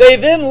 they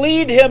then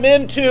lead him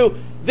into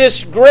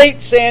this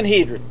great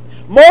Sanhedrin.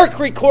 Mark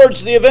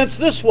records the events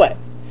this way.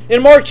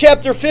 In Mark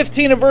chapter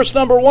 15 and verse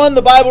number 1,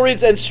 the Bible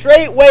reads, "And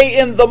straightway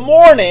in the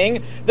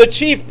morning the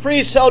chief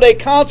priests held a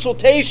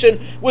consultation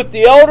with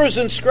the elders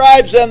and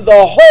scribes and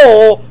the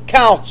whole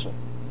council."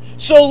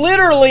 So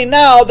literally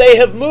now they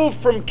have moved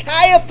from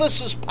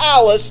Caiaphas'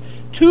 palace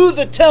to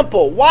the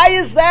temple. Why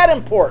is that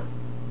important?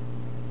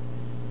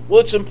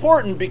 Well, it's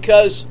important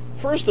because,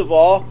 first of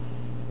all,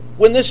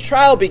 when this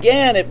trial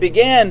began, it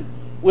began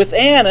with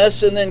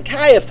Annas and then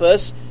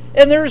Caiaphas,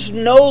 and there's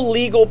no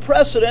legal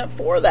precedent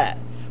for that.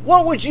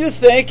 What would you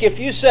think if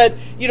you said,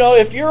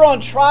 if you're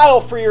on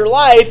trial for your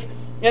life,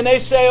 and they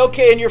say,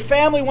 okay, and your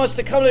family wants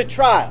to come to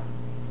trial,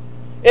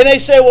 and they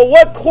say, well,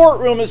 what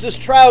courtroom is this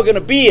trial going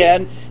to be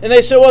in? And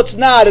they say, well, it's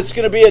not. It's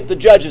going to be at the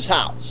judge's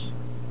house.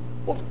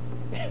 Well,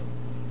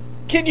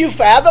 can you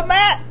fathom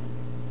that?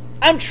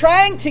 I'm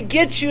trying to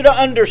get you to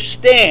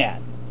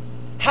understand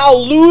how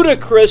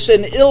ludicrous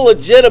and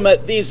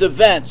illegitimate these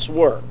events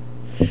were.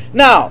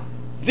 Now,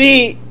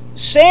 the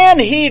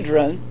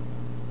Sanhedrin,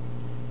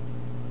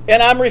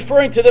 and I'm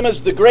referring to them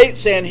as the Great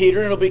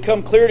Sanhedrin, it'll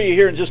become clear to you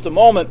here in just a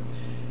moment,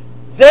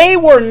 they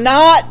were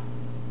not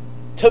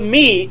to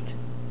meet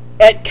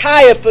at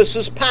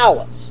Caiaphas'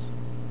 palace.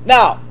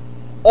 Now,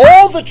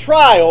 all the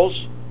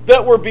trials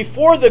that were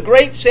before the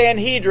Great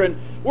Sanhedrin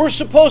were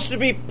supposed to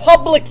be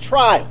public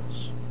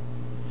trials.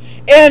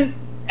 And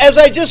as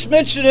I just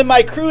mentioned in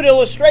my crude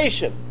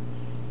illustration,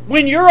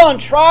 when you're on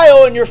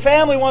trial and your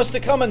family wants to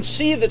come and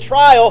see the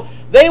trial,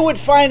 they would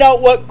find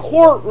out what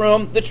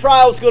courtroom the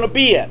trial is going to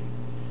be in.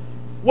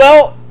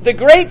 Well, the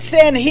Great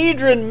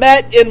Sanhedrin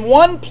met in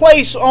one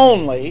place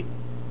only.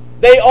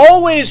 Their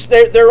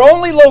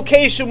only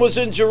location was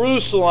in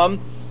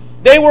Jerusalem.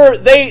 They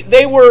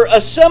were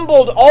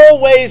assembled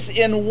always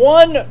in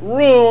one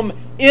room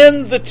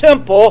in the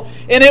temple,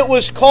 and it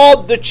was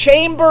called the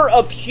Chamber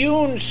of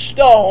Hewn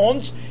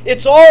Stones.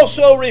 It's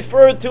also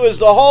referred to as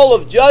the Hall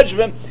of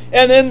Judgment,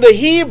 and in the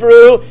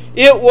Hebrew,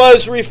 it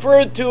was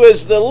referred to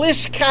as the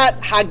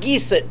Lishkat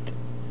Hagisit.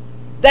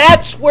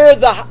 That's where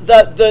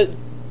the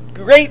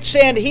Great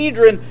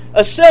Sanhedrin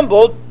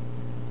assembled.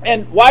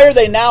 And why are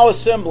they now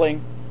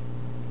assembling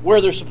where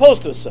they're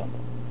supposed to assemble?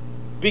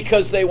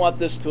 Because they want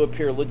this to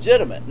appear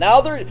legitimate.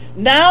 Now they're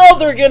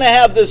going to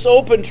have this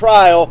open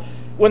trial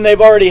when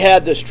they've already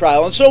had this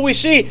trial. And so we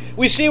see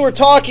we're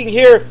talking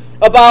here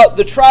about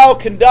the trial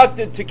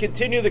conducted to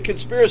continue the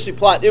conspiracy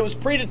plot. It was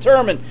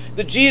predetermined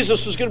that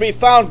Jesus was going to be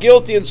found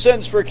guilty and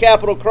sentenced for a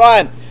capital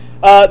crime.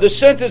 The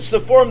sentence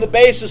that formed the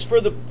basis for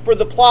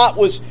the plot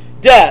was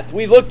death.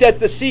 We looked at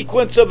the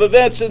sequence of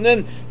events, and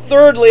then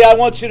thirdly, I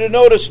want you to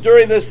notice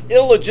during this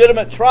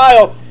illegitimate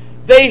trial,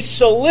 they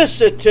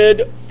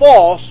solicited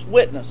false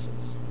witnesses.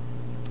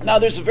 Now,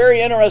 there's a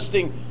very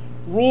interesting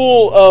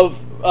rule of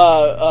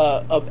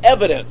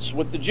evidence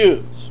with the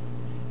Jews,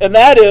 and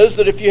that is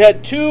that if you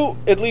had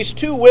at least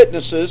two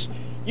witnesses,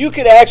 you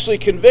could actually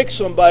convict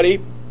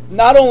somebody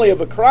not only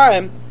of a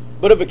crime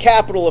but of a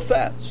capital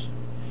offense.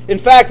 In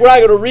fact, we're not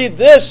going to read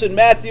this in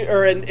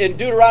in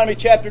Deuteronomy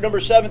chapter number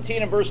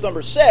 17 and verse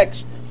number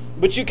 6,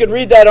 but you can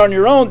read that on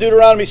your own.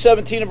 Deuteronomy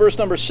 17 and verse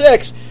number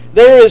 6.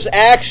 There is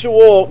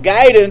actual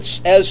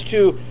guidance as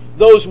to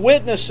those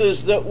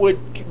witnesses that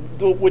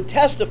would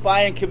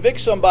testify and convict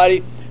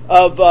somebody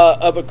of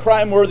a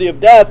crime worthy of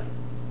death,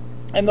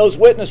 and those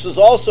witnesses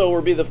also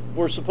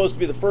were supposed to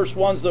be the first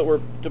ones that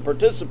were to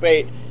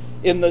participate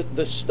in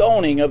the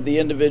stoning of the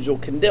individual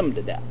condemned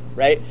to death,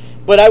 right?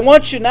 But I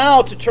want you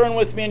now to turn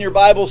with me in your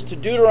Bibles to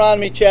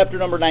Deuteronomy chapter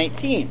number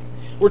 19.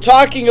 We're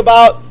talking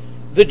about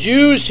the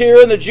Jews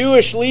here and the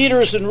Jewish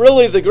leaders and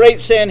really the Great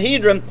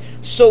Sanhedrin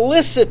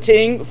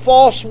soliciting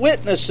false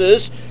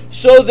witnesses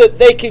so that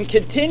they can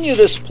continue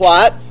this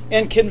plot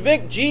and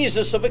convict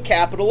Jesus of a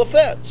capital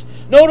offense.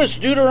 Notice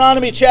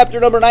Deuteronomy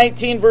chapter number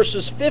 19,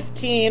 verses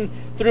 15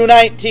 through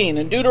 19.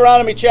 In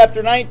Deuteronomy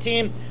chapter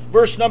 19,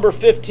 verse number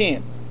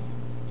 15.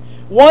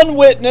 One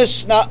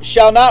witness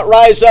shall not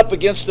rise up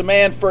against a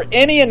man for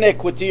any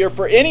iniquity or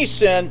for any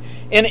sin,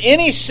 in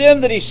any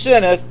sin that he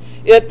sinneth.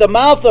 At the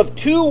mouth of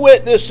two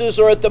witnesses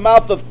or at the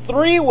mouth of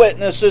three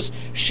witnesses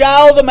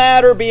shall the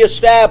matter be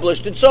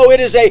established. And so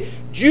it is a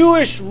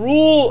Jewish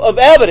rule of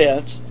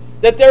evidence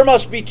that there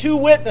must be two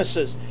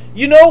witnesses.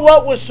 You know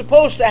what was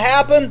supposed to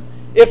happen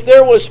if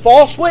there was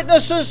false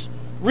witnesses?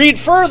 Read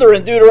further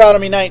in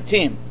Deuteronomy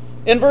 19.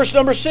 In verse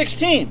number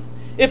 16.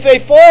 If a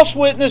false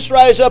witness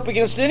rise up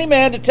against any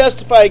man to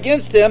testify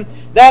against him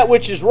that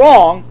which is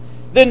wrong,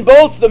 then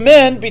both the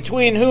men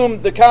between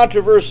whom the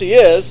controversy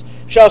is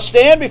shall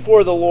stand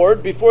before the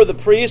Lord, before the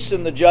priests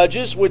and the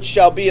judges, which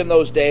shall be in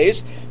those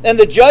days. And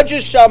the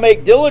judges shall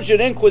make diligent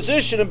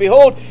inquisition, and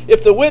behold,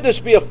 if the witness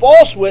be a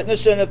false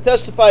witness, and hath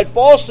testified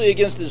falsely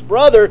against his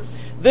brother,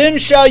 then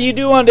shall ye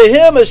do unto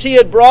him as he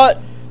had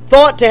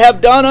thought to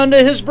have done unto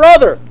his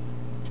brother.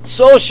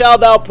 So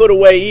shalt thou put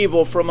away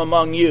evil from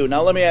among you.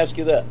 Now let me ask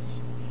you this.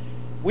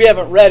 We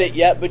haven't read it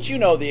yet, but you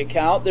know the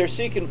account. They're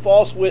seeking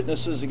false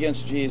witnesses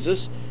against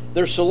Jesus.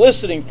 They're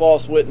soliciting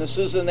false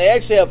witnesses, and they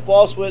actually have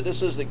false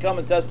witnesses that come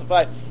and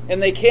testify,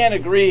 and they can't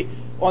agree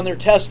on their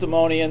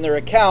testimony and their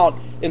account,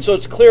 and so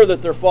it's clear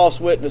that they're false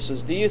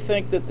witnesses. Do you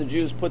think that the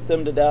Jews put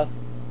them to death?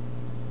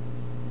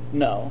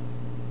 No.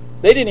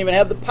 They didn't even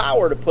have the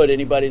power to put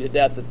anybody to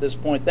death at this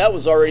point. That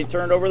was already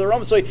turned over to the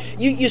Romans. So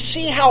you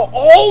see how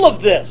all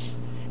of this,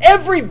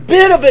 every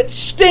bit of it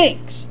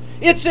stinks.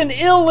 It's an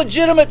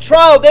illegitimate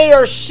trial. They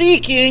are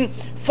seeking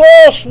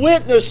false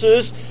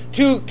witnesses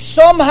to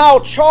somehow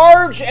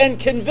charge and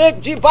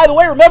convict. By the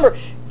way, remember,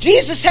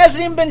 Jesus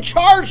hasn't even been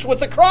charged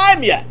with a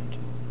crime yet.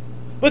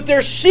 But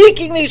they're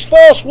seeking these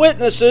false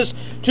witnesses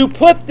to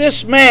put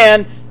this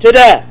man to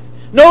death.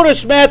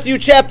 Notice Matthew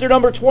chapter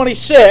number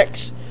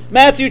 26.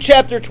 Matthew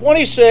chapter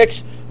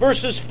 26,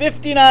 verses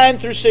 59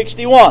 through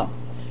 61.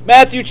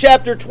 Matthew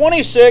chapter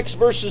 26,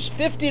 verses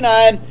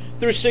 59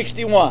 through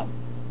 61.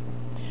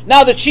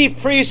 Now the chief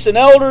priests and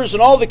elders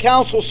and all the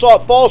council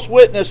sought false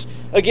witness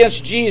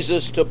against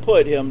Jesus to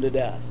put him to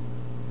death,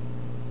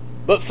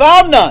 but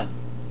found none.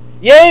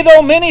 Yea,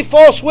 though many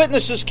false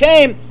witnesses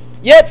came,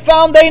 yet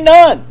found they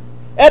none.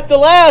 At the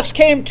last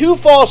came two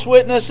false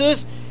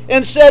witnesses,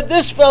 and said,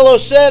 This fellow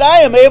said, I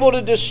am able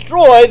to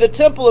destroy the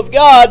temple of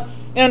God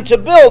and to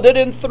build it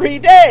in 3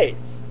 days.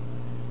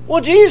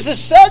 Well,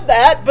 Jesus said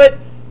that, but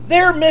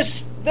they're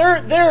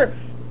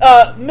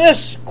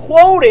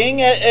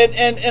misquoting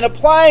and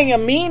applying a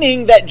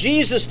meaning that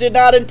Jesus did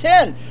not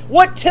intend.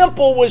 What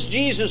temple was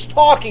Jesus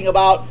talking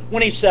about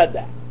when he said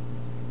that?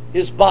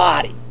 His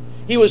body.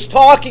 He was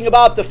talking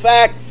about the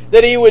fact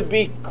that he would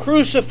be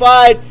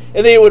crucified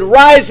and that he would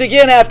rise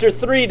again after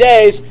 3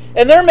 days.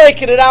 And they're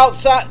making it out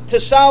to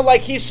sound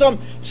like he's some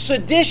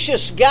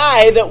seditious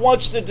guy that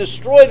wants to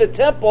destroy the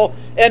temple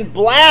and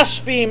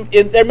blaspheme.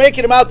 They're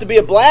making him out to be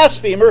a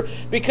blasphemer,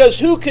 because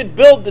who could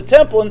build the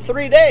temple in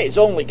 3 days?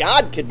 Only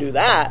God could do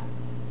that.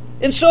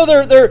 And so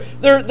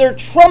they're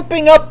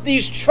trumping up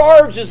these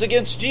charges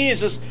against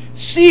Jesus,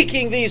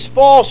 seeking these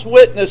false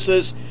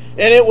witnesses,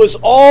 and it was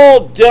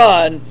all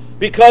done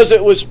because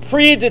it was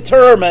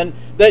predetermined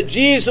that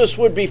Jesus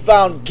would be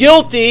found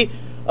guilty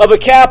of a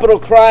capital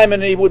crime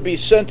and he would be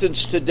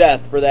sentenced to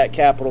death for that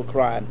capital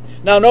crime.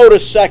 Now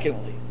notice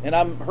secondly, and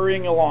I'm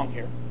hurrying along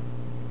here,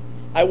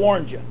 I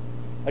warned you.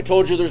 I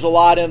told you there's a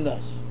lot in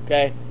this.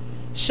 Okay.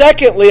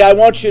 Secondly, I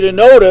want you to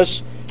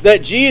notice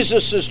that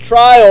Jesus'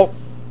 trial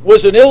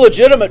was an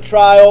illegitimate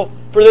trial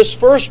for this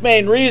first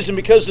main reason,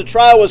 because the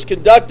trial was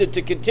conducted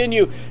to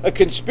continue a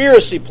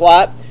conspiracy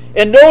plot.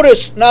 And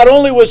notice, not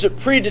only was it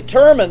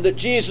predetermined that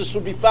Jesus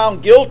would be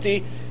found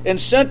guilty and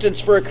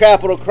sentenced for a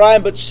capital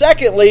crime, but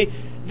secondly,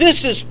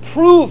 this is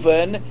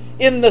proven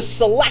in the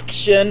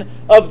selection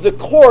of the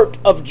court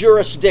of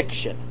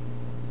jurisdiction.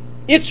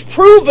 It's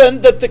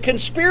proven that the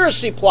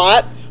conspiracy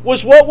plot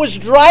was what was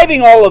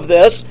driving all of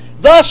this,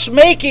 thus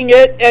making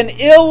it an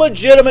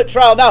illegitimate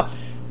trial. Now,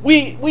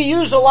 we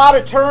use a lot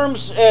of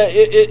terms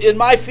in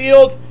my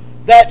field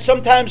that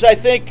sometimes I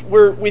think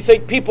we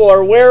think people are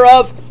aware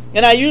of,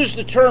 and I use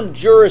the term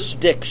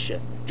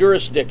jurisdiction.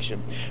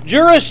 Jurisdiction.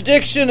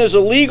 Jurisdiction is a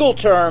legal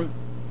term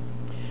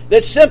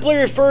that simply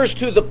refers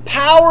to the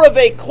power of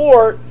a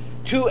court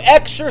to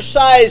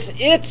exercise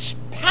its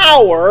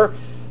power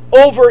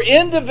over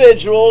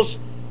individuals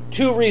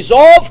to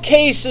resolve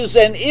cases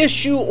and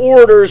issue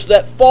orders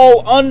that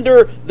fall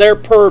under their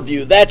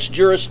purview. That's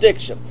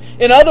jurisdiction.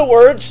 In other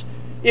words,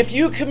 if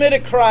you commit a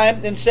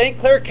crime in St.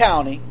 Clair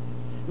County,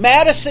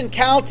 Madison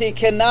County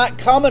cannot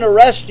come and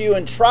arrest you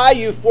and try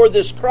you for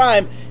this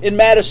crime in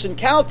Madison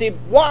County.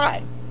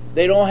 Why?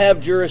 They don't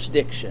have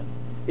jurisdiction.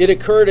 It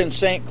occurred in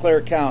St.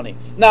 Clair County.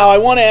 Now, I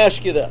want to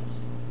ask you this.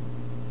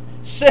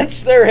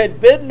 Since there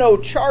had been no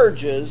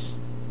charges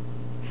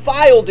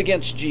filed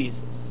against Jesus,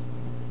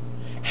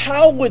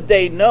 how would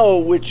they know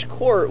which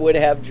court would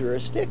have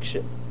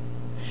jurisdiction?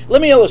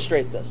 Let me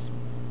illustrate this.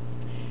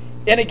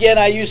 And again,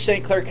 I use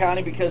St. Clair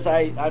County because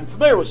I'm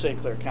familiar with St.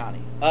 Clair County.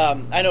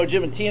 I know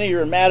Jim and Tina,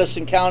 you're in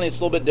Madison County, it's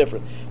a little bit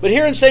different. But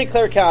here in St.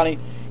 Clair County,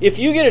 if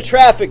you get a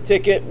traffic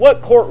ticket,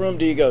 what courtroom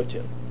do you go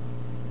to?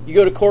 You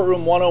go to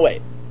courtroom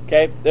 108.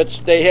 Okay?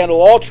 They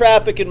handle all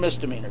traffic and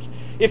misdemeanors.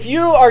 If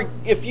you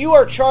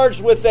are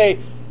charged with a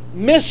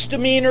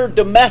misdemeanor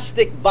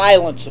domestic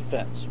violence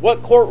offense,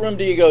 what courtroom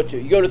do you go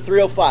to? You go to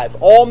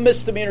 305. All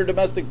misdemeanor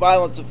domestic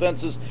violence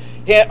offenses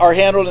are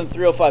handled in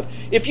 305.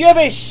 If you have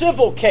a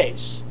civil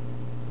case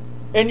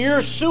and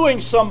you're suing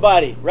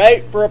somebody,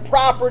 right, for a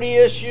property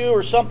issue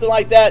or something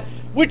like that,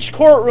 which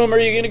courtroom are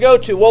you going to go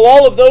to? Well,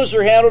 all of those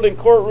are handled in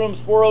courtrooms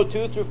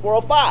 402 through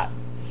 405.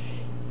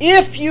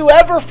 If you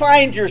ever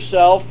find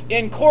yourself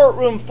in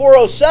courtroom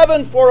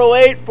 407,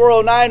 408,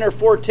 409, or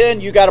 410,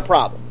 you got a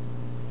problem.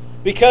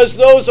 Because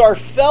those are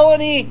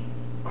felony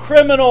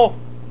criminal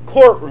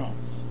courtrooms.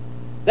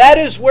 That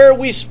is where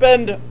we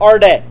spend our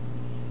day,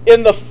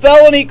 in the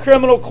felony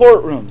criminal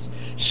courtrooms.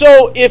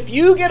 So if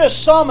you get a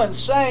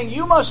summons saying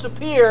you must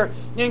appear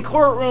in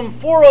courtroom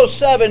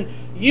 407,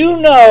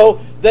 you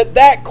know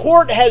that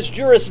court has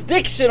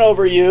jurisdiction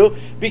over you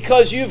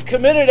because you've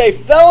committed a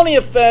felony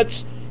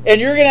offense and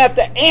you're going to have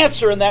to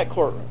answer in that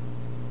courtroom.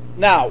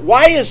 Now,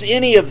 why is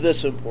any of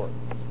this important?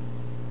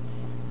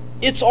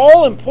 It's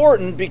all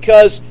important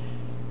because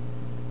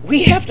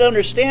we have to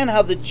understand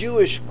how the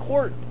Jewish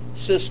court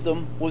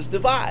system was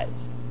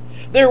devised.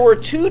 There were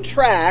two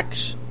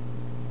tracks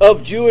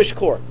of Jewish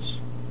courts: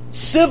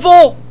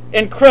 civil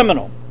and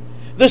criminal.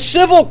 The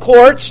civil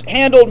courts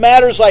handled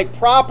matters like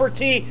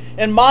property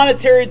and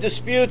monetary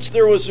disputes.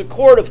 There was a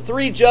court of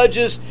 3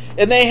 judges,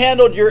 and they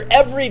handled your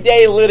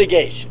everyday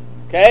litigation.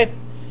 Okay?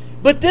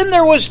 But then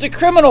there was the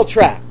criminal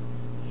track.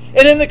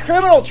 And in the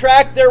criminal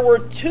track, there were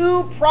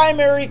 2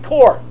 primary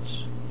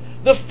courts.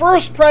 The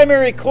first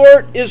primary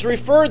court is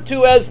referred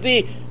to as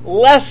the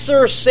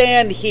Lesser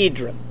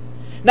Sanhedrin.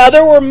 Now,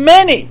 there were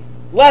many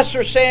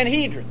Lesser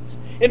Sanhedrins.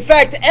 In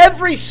fact,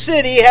 every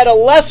city had a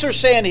Lesser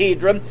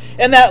Sanhedrin,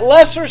 and that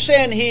Lesser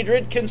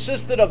Sanhedrin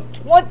consisted of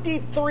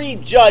 23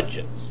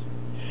 judges.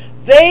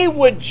 They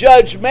would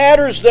judge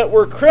matters that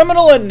were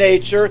criminal in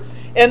nature,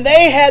 and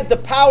they had the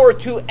power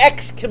to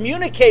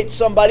excommunicate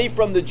somebody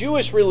from the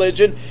Jewish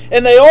religion,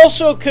 and they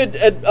also could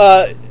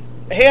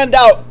hand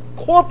out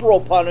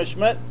corporal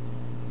punishment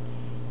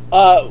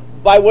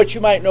by what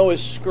you might know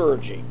as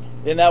scourging.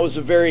 And that was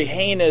a very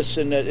heinous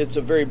and it's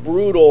a very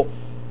brutal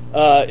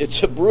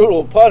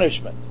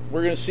punishment.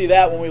 We're going to see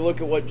that when we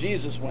look at what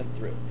Jesus went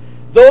through.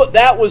 Though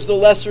that was the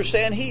Lesser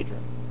Sanhedrin.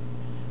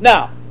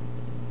 Now,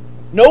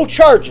 no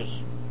charges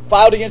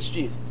filed against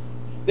Jesus.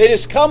 They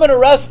just come and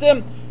arrest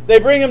him. They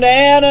bring him to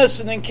Annas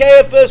and then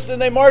Caiaphas,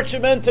 and they march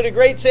him into the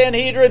Great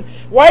Sanhedrin.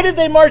 Why did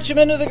they march him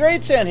into the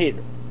Great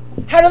Sanhedrin?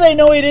 How do they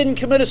know he didn't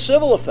commit a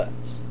civil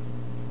offense?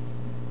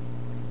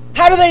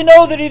 How do they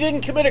know that he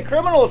didn't commit a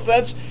criminal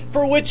offense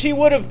for which he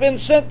would have been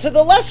sent to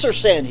the Lesser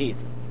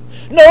Sanhedrin?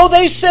 No,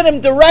 they sent him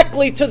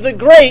directly to the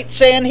Great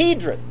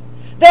Sanhedrin.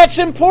 That's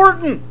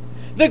important.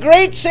 The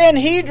Great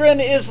Sanhedrin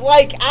is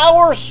like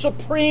our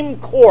Supreme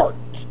Court.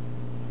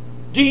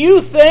 Do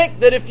you think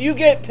that if you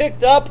get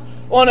picked up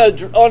on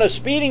a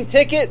speeding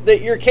ticket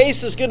that your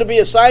case is going to be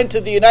assigned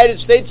to the United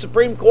States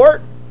Supreme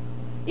Court?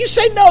 You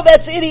say, no,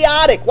 that's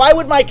idiotic. Why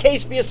would my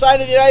case be assigned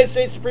to the United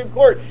States Supreme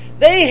Court?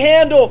 They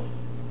handle,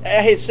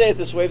 I hate to say it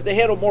this way, but they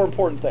handle more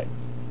important things.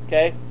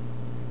 Okay?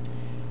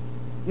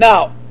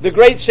 Now, the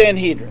Great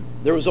Sanhedrin,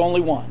 there was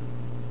only one.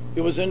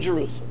 It was in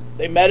Jerusalem.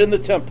 They met in the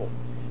temple,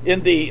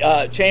 in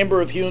the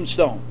chamber of hewn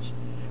stones.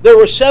 There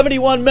were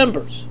 71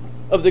 members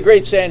of the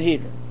Great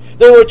Sanhedrin.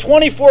 There were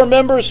 24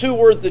 members who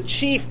were the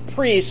chief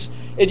priests,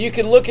 and you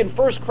can look in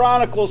 1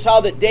 Chronicles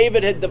how that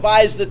David had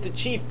devised that the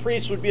chief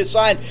priests would be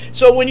assigned.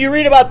 So when you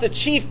read about the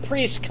chief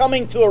priests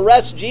coming to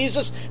arrest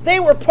Jesus,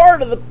 they were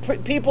part of the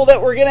people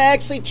that were going to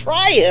actually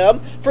try him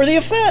for the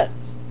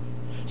offense.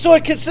 So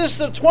it consists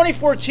of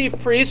 24 chief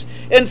priests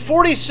and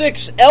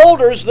 46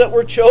 elders that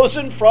were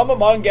chosen from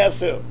among, guess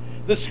who?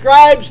 The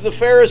scribes, the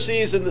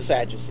Pharisees, and the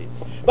Sadducees.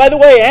 By the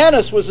way,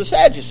 Annas was a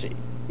Sadducee.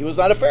 He was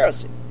not a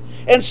Pharisee.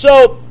 And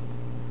so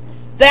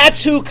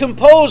that's who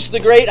composed the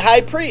great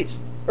high priest,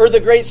 or the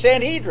Great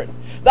Sanhedrin.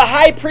 The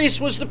high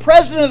priest was the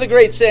president of the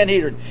Great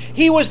Sanhedrin.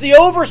 He was the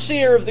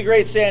overseer of the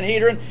Great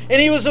Sanhedrin,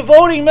 and he was a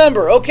voting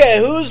member. Okay,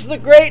 who's the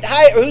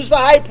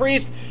high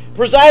priest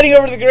presiding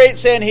over the Great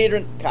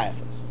Sanhedrin? Caiaphas,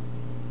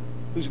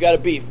 who's got a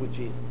beef with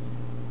Jesus,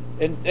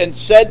 and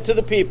said to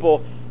the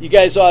people, you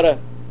guys ought to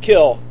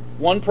kill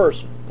one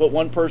person, put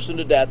one person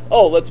to death.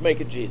 Oh, let's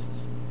make it Jesus.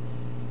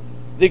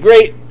 The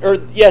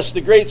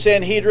Great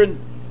Sanhedrin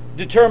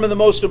determined the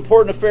most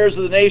important affairs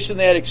of the nation.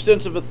 They had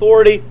extensive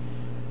authority.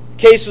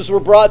 Cases were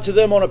brought to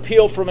them on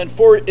appeal from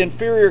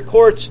inferior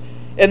courts,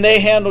 and they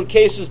handled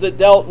cases that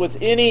dealt with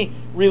any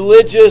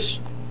religious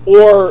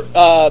or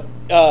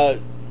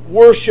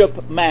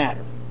worship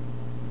matter.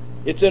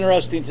 It's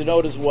interesting to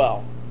note as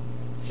well.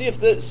 See if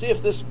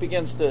this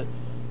begins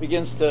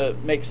to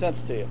make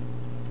sense to you.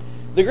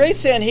 The Great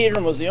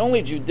Sanhedrin was the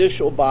only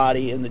judicial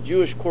body in the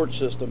Jewish court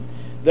system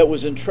that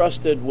was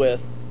entrusted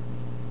with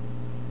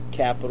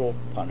capital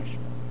punishment.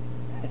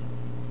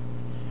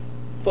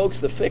 Folks,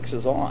 the fix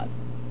is on.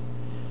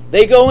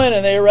 They go in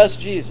and they arrest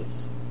Jesus.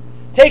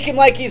 Take him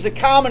like he's a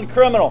common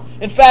criminal.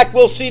 In fact,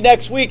 we'll see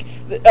next week,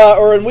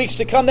 or in weeks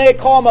to come, they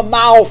call him a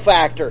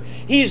malefactor.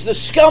 He's the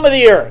scum of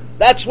the earth.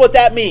 That's what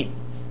that means.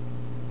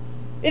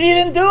 And he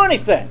didn't do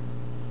anything.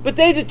 But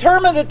they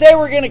determined that they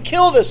were going to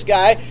kill this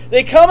guy.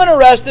 They come and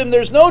arrest him.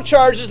 There's no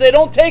charges. They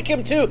don't take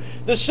him to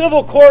the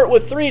civil court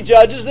with 3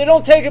 judges. They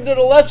don't take him to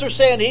the Lesser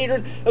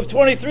Sanhedrin of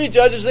 23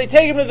 judges. They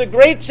take him to the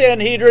Great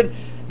Sanhedrin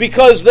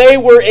because they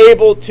were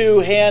able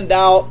to hand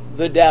out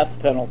the death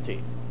penalty.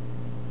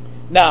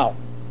 Now,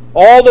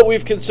 all that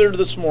we've considered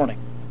this morning,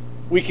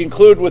 we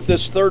conclude with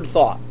this third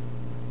thought.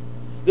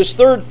 This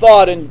third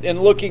thought in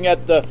looking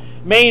at the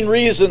main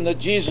reason that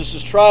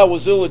Jesus' trial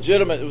was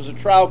illegitimate. It was a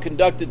trial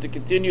conducted to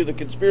continue the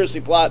conspiracy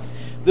plot.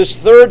 This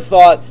third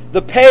thought,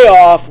 the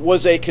payoff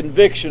was a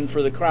conviction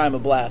for the crime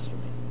of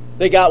blasphemy.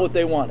 They got what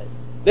they wanted.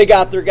 They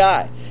got their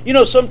guy. You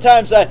know,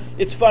 sometimes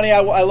it's funny. I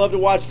love to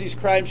watch these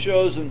crime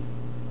shows, and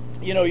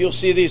you know, you'll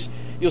see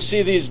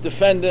these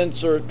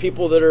defendants or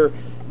people that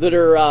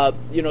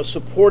are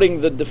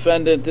supporting the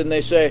defendant, and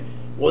they say,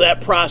 "Well,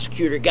 that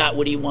prosecutor got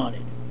what he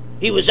wanted.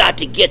 He was out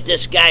to get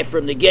this guy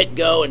from the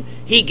get-go, and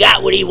he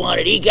got what he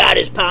wanted. He got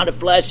his pound of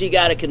flesh. He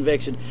got a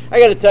conviction." I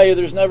got to tell you,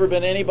 there's never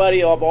been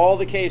anybody of all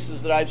the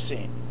cases that I've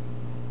seen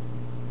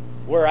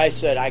where I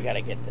said, I got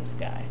to get this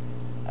guy.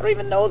 I don't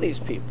even know these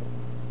people.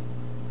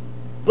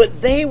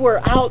 But they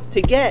were out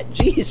to get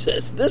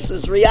Jesus. This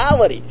is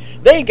reality.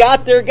 They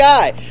got their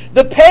guy.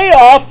 The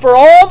payoff for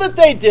all that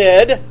they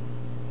did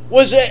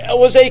was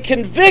a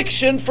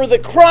conviction for the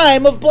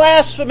crime of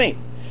blasphemy.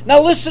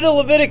 Now listen to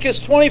Leviticus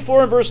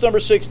 24 and verse number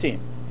 16.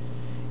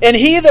 "And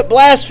he that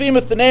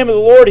blasphemeth the name of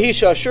the Lord, he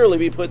shall surely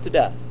be put to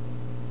death.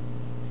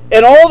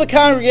 And all the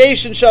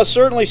congregation shall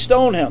certainly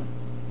stone him.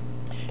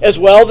 As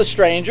well the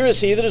stranger as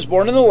he that is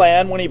born in the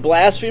land, when he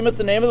blasphemeth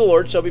the name of the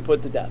Lord, shall be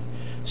put to death.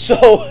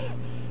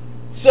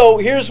 So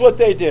here's what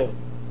they do.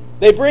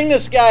 They bring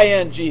this guy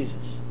in,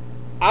 Jesus,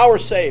 our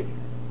Savior,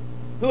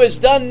 who has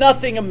done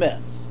nothing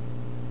amiss.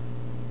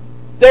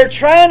 They're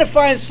trying to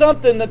find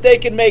something that they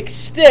can make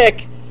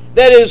stick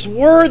that is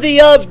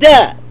worthy of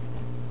death.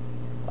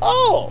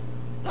 Oh,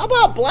 how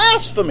about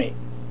blasphemy?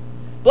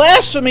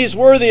 Blasphemy is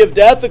worthy of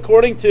death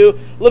according to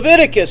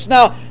Leviticus.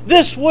 Now,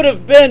 this would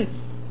have been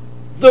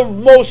the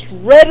most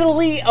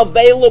readily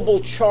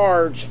available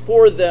charge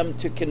for them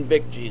to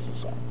convict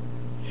Jesus on.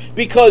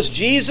 Because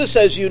Jesus,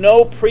 as you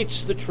know,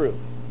 preached the truth.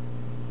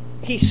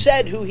 He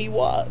said who he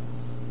was.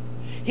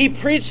 He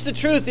preached the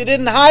truth. He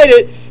didn't hide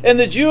it. And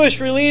the Jewish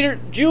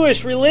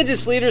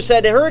religious leaders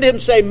had heard him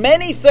say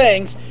many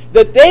things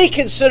that they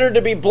considered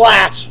to be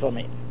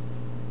blasphemy.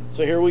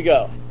 So here we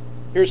go.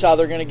 Here's how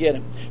they're going to get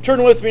him.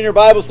 Turn with me in your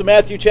Bibles to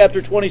Matthew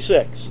chapter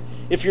 26.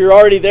 If you're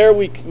already there,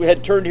 we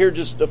had turned here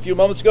just a few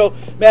moments ago.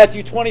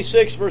 Matthew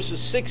 26,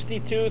 verses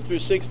 62 through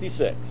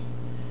 66.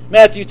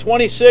 Matthew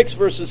 26,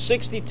 verses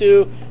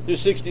 62 through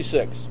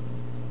 66.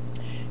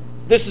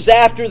 This is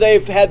after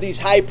they've had these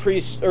high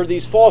priests, or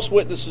these false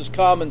witnesses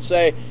come and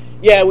say,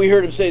 yeah, we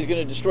heard him say he's going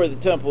to destroy the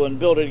temple and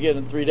build it again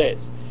in 3 days.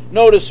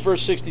 Notice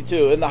verse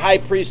 62. And the high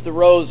priest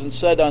arose and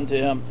said unto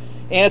him,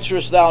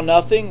 Answerest thou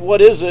nothing?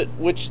 What is it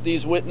which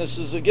these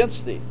witness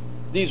against thee?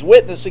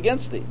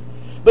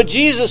 But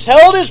Jesus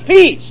held his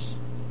peace.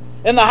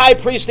 And the high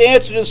priest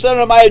answered and said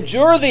unto him, I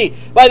adjure thee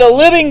by the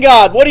living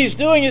God. What he's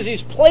doing is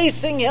he's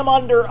placing him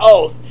under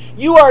oath.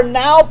 You are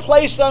now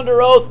placed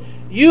under oath.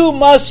 You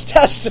must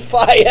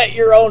testify at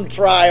your own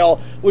trial.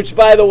 Which,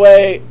 by the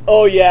way,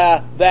 oh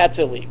yeah, that's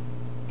illegal.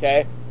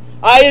 Okay?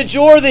 I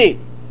adjure thee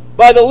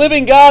by the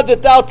living God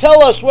that thou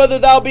tell us whether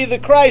thou be the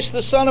Christ,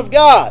 the Son of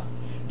God.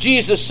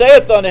 Jesus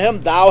saith unto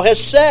him, Thou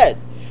hast said.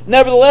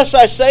 Nevertheless,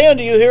 I say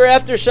unto you,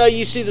 hereafter shall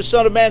ye see the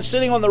Son of Man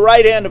sitting on the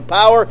right hand of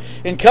power,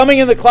 and coming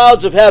in the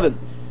clouds of heaven.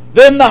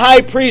 Then the high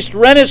priest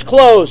rent his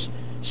clothes,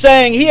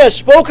 saying, He has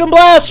spoken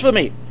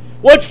blasphemy.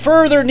 What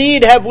further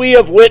need have we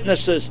of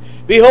witnesses?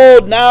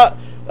 Behold,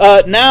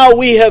 now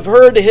we have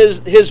heard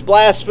his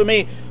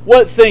blasphemy.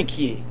 What think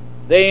ye?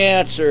 They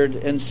answered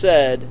and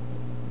said,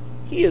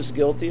 He is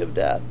guilty of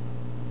death.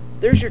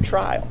 There's your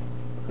trial.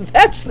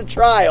 That's the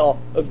trial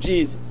of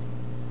Jesus.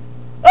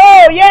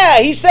 Oh yeah,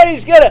 he said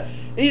he's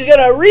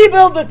gonna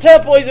rebuild the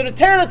temple. He's gonna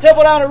tear the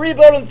temple down and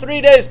rebuild it in 3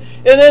 days.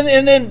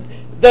 And then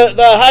the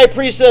high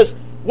priest says,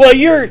 "Well,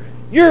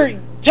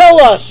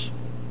 tell us,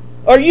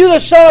 are you the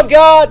Son of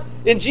God?"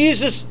 And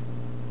Jesus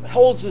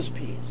holds his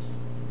peace.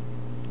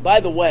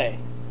 By the way,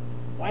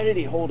 why did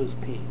he hold his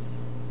peace?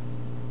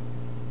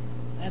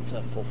 That's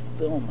a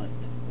fulfillment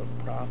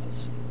of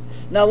prophecy.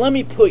 Now let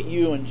me put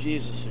you in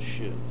Jesus'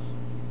 shoes.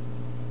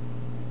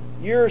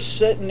 You're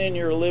sitting in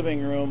your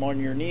living room on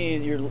your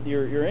knees.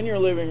 You're in your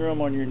living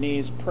room on your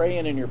knees,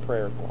 praying in your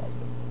prayer closet.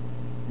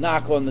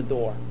 Knock on the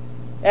door.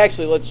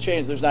 Actually, let's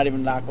change. There's not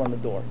even a knock on the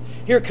door.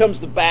 Here comes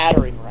the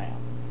battering ram.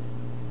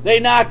 They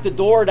knock the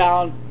door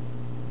down.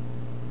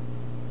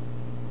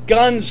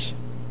 Guns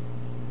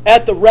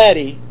at the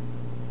ready.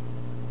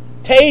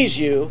 Tase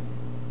you.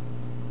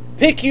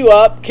 Pick you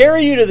up.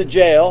 Carry you to the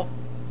jail.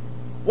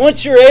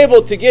 Once you're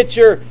able to get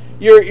your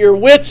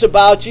wits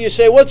about you, you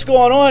say, "What's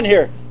going on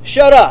here?"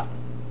 Shut up.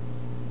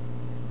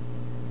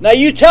 Now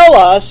you tell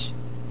us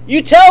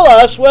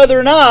whether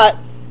or not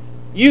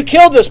you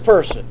killed this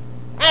person.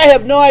 I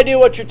have no idea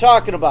what you're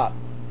talking about.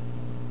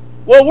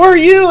 Well, were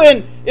you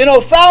in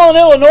O'Fallon,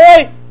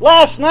 Illinois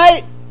last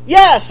night?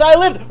 Yes, I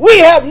lived. We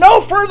have no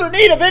further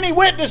need of any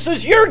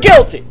witnesses. You're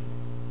guilty.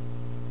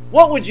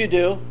 What would you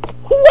do?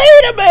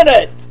 Wait a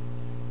minute.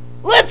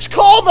 Let's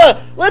call the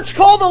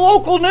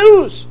local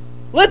news.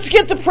 Let's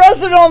get the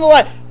president on the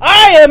line.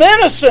 I am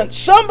innocent.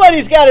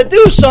 Somebody's got to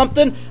do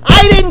something.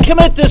 I didn't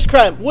commit this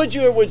crime. Would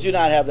you or would you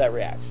not have that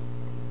reaction?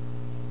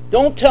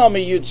 Don't tell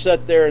me you'd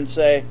sit there and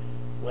say,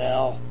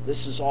 well,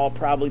 this is all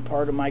probably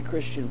part of my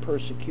Christian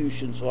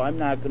persecution, so I'm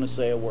not going to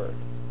say a word.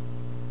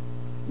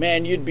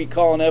 Man, you'd be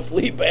calling F.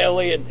 Lee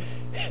Bailey and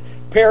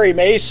Perry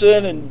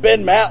Mason and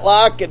Ben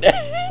Matlock and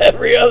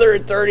every other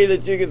attorney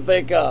that you can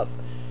think of.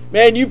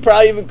 Man, you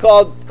probably even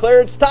called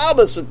Clarence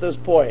Thomas at this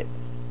point.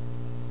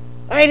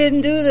 I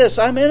didn't do this.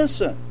 I'm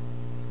innocent.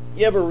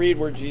 You ever read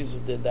where Jesus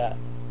did that?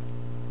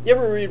 You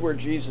ever read where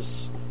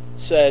Jesus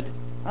said,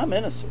 I'm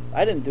innocent.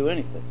 I didn't do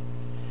anything.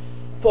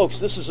 Folks,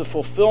 this is a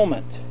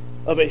fulfillment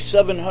of a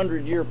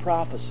 700-year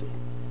prophecy.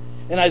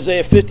 In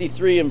Isaiah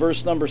 53 and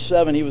verse number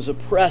 7, he was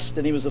oppressed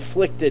and he was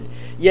afflicted,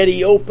 yet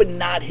he opened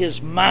not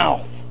his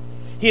mouth.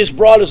 He is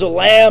brought as a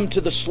lamb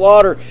to the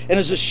slaughter, and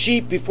as a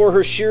sheep before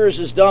her shearers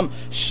is dumb,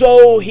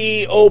 so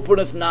he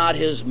openeth not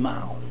his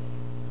mouth.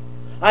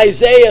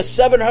 Isaiah,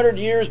 700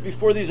 years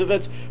before these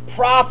events,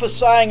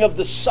 prophesying of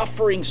the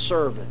suffering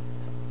servant.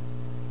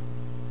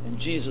 And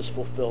Jesus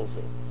fulfills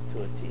it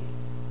to a T.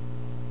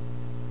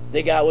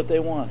 They got what they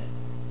wanted.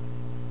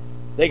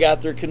 They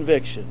got their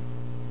conviction.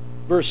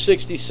 Verse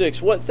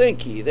 66, what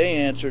think ye? They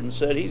answered and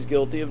said, he's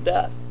guilty of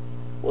death.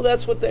 Well,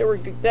 that's what they were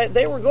going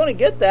to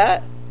get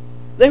that.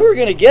 They were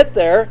going to get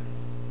there.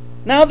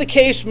 Now the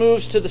case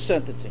moves to the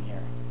sentencing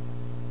hearing.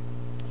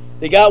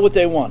 They got what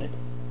they wanted.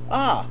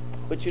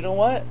 But you know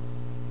what?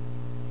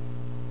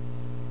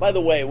 By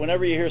the way,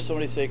 whenever you hear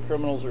somebody say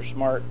criminals are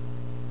smart,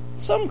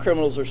 some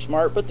criminals are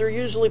smart, but they're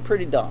usually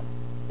pretty dumb.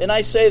 And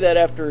I say that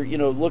after,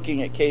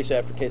 looking at case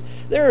after case.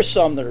 There are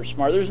some that are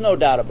smart. There's no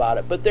doubt about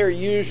it. But they're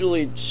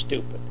usually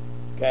stupid.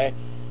 Okay?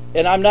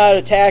 And I'm not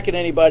attacking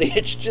anybody.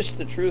 It's just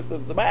the truth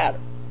of the matter.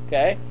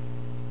 Okay?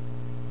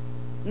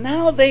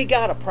 Now they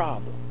got a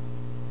problem.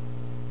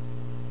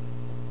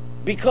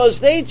 Because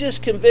they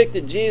just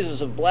convicted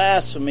Jesus of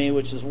blasphemy,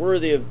 which is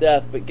worthy of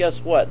death. But guess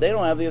what? They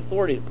don't have the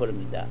authority to put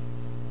him to death.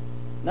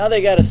 Now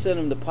they got to send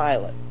him to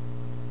Pilate.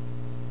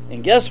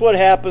 And guess what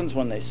happens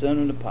when they send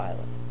him to Pilate?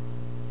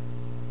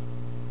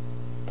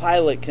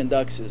 Pilate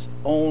conducts his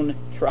own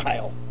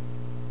trial.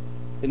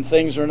 And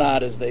things are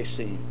not as they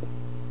seem.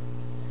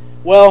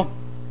 Well,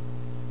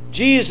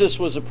 Jesus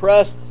was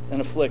oppressed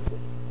and afflicted,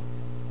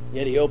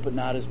 yet he opened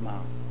not his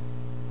mouth.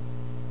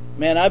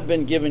 Man, I've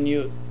been giving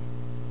you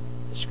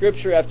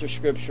scripture after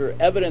scripture,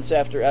 evidence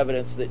after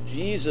evidence that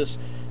Jesus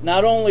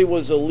not only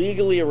was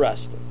illegally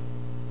arrested,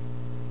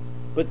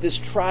 but this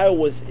trial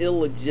was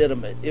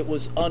illegitimate. It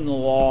was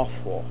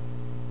unlawful.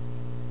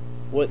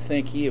 What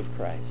think ye of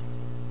Christ?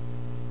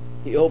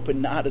 He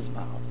opened not his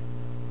mouth,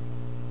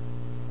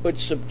 but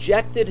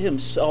subjected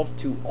himself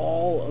to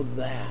all of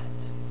that.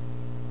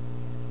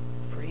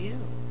 For you.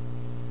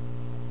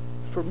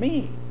 For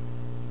me.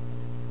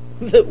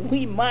 That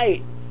we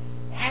might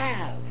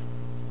have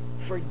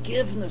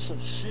forgiveness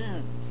of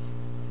sins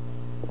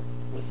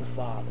with the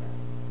Father.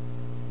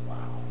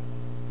 Wow.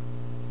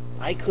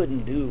 I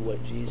couldn't do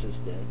what Jesus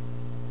did.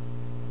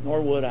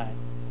 Nor would I.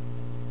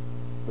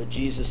 But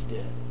Jesus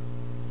did.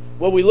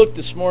 Well, we looked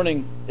this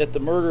morning at the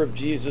murder of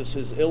Jesus,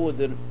 his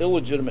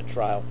illegitimate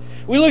trial.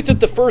 We looked at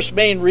the first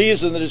main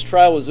reason that his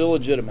trial was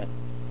illegitimate.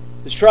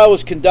 His trial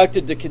was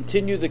conducted to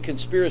continue the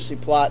conspiracy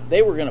plot.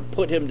 They were going to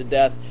put him to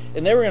death,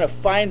 and they were going to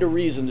find a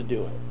reason to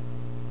do it.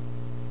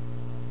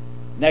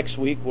 Next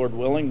week, Lord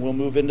willing, we'll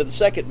move into the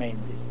second main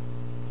reason.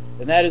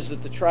 And that is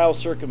that the trial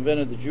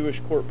circumvented the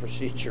Jewish court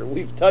procedure.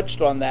 We've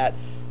touched on that,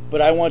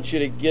 but I want you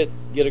to get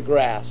a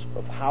grasp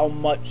of how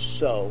much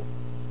so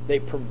they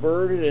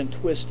perverted and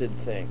twisted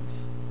things.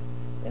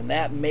 And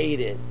that made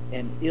it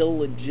an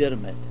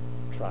illegitimate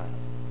trial.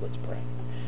 Let's pray.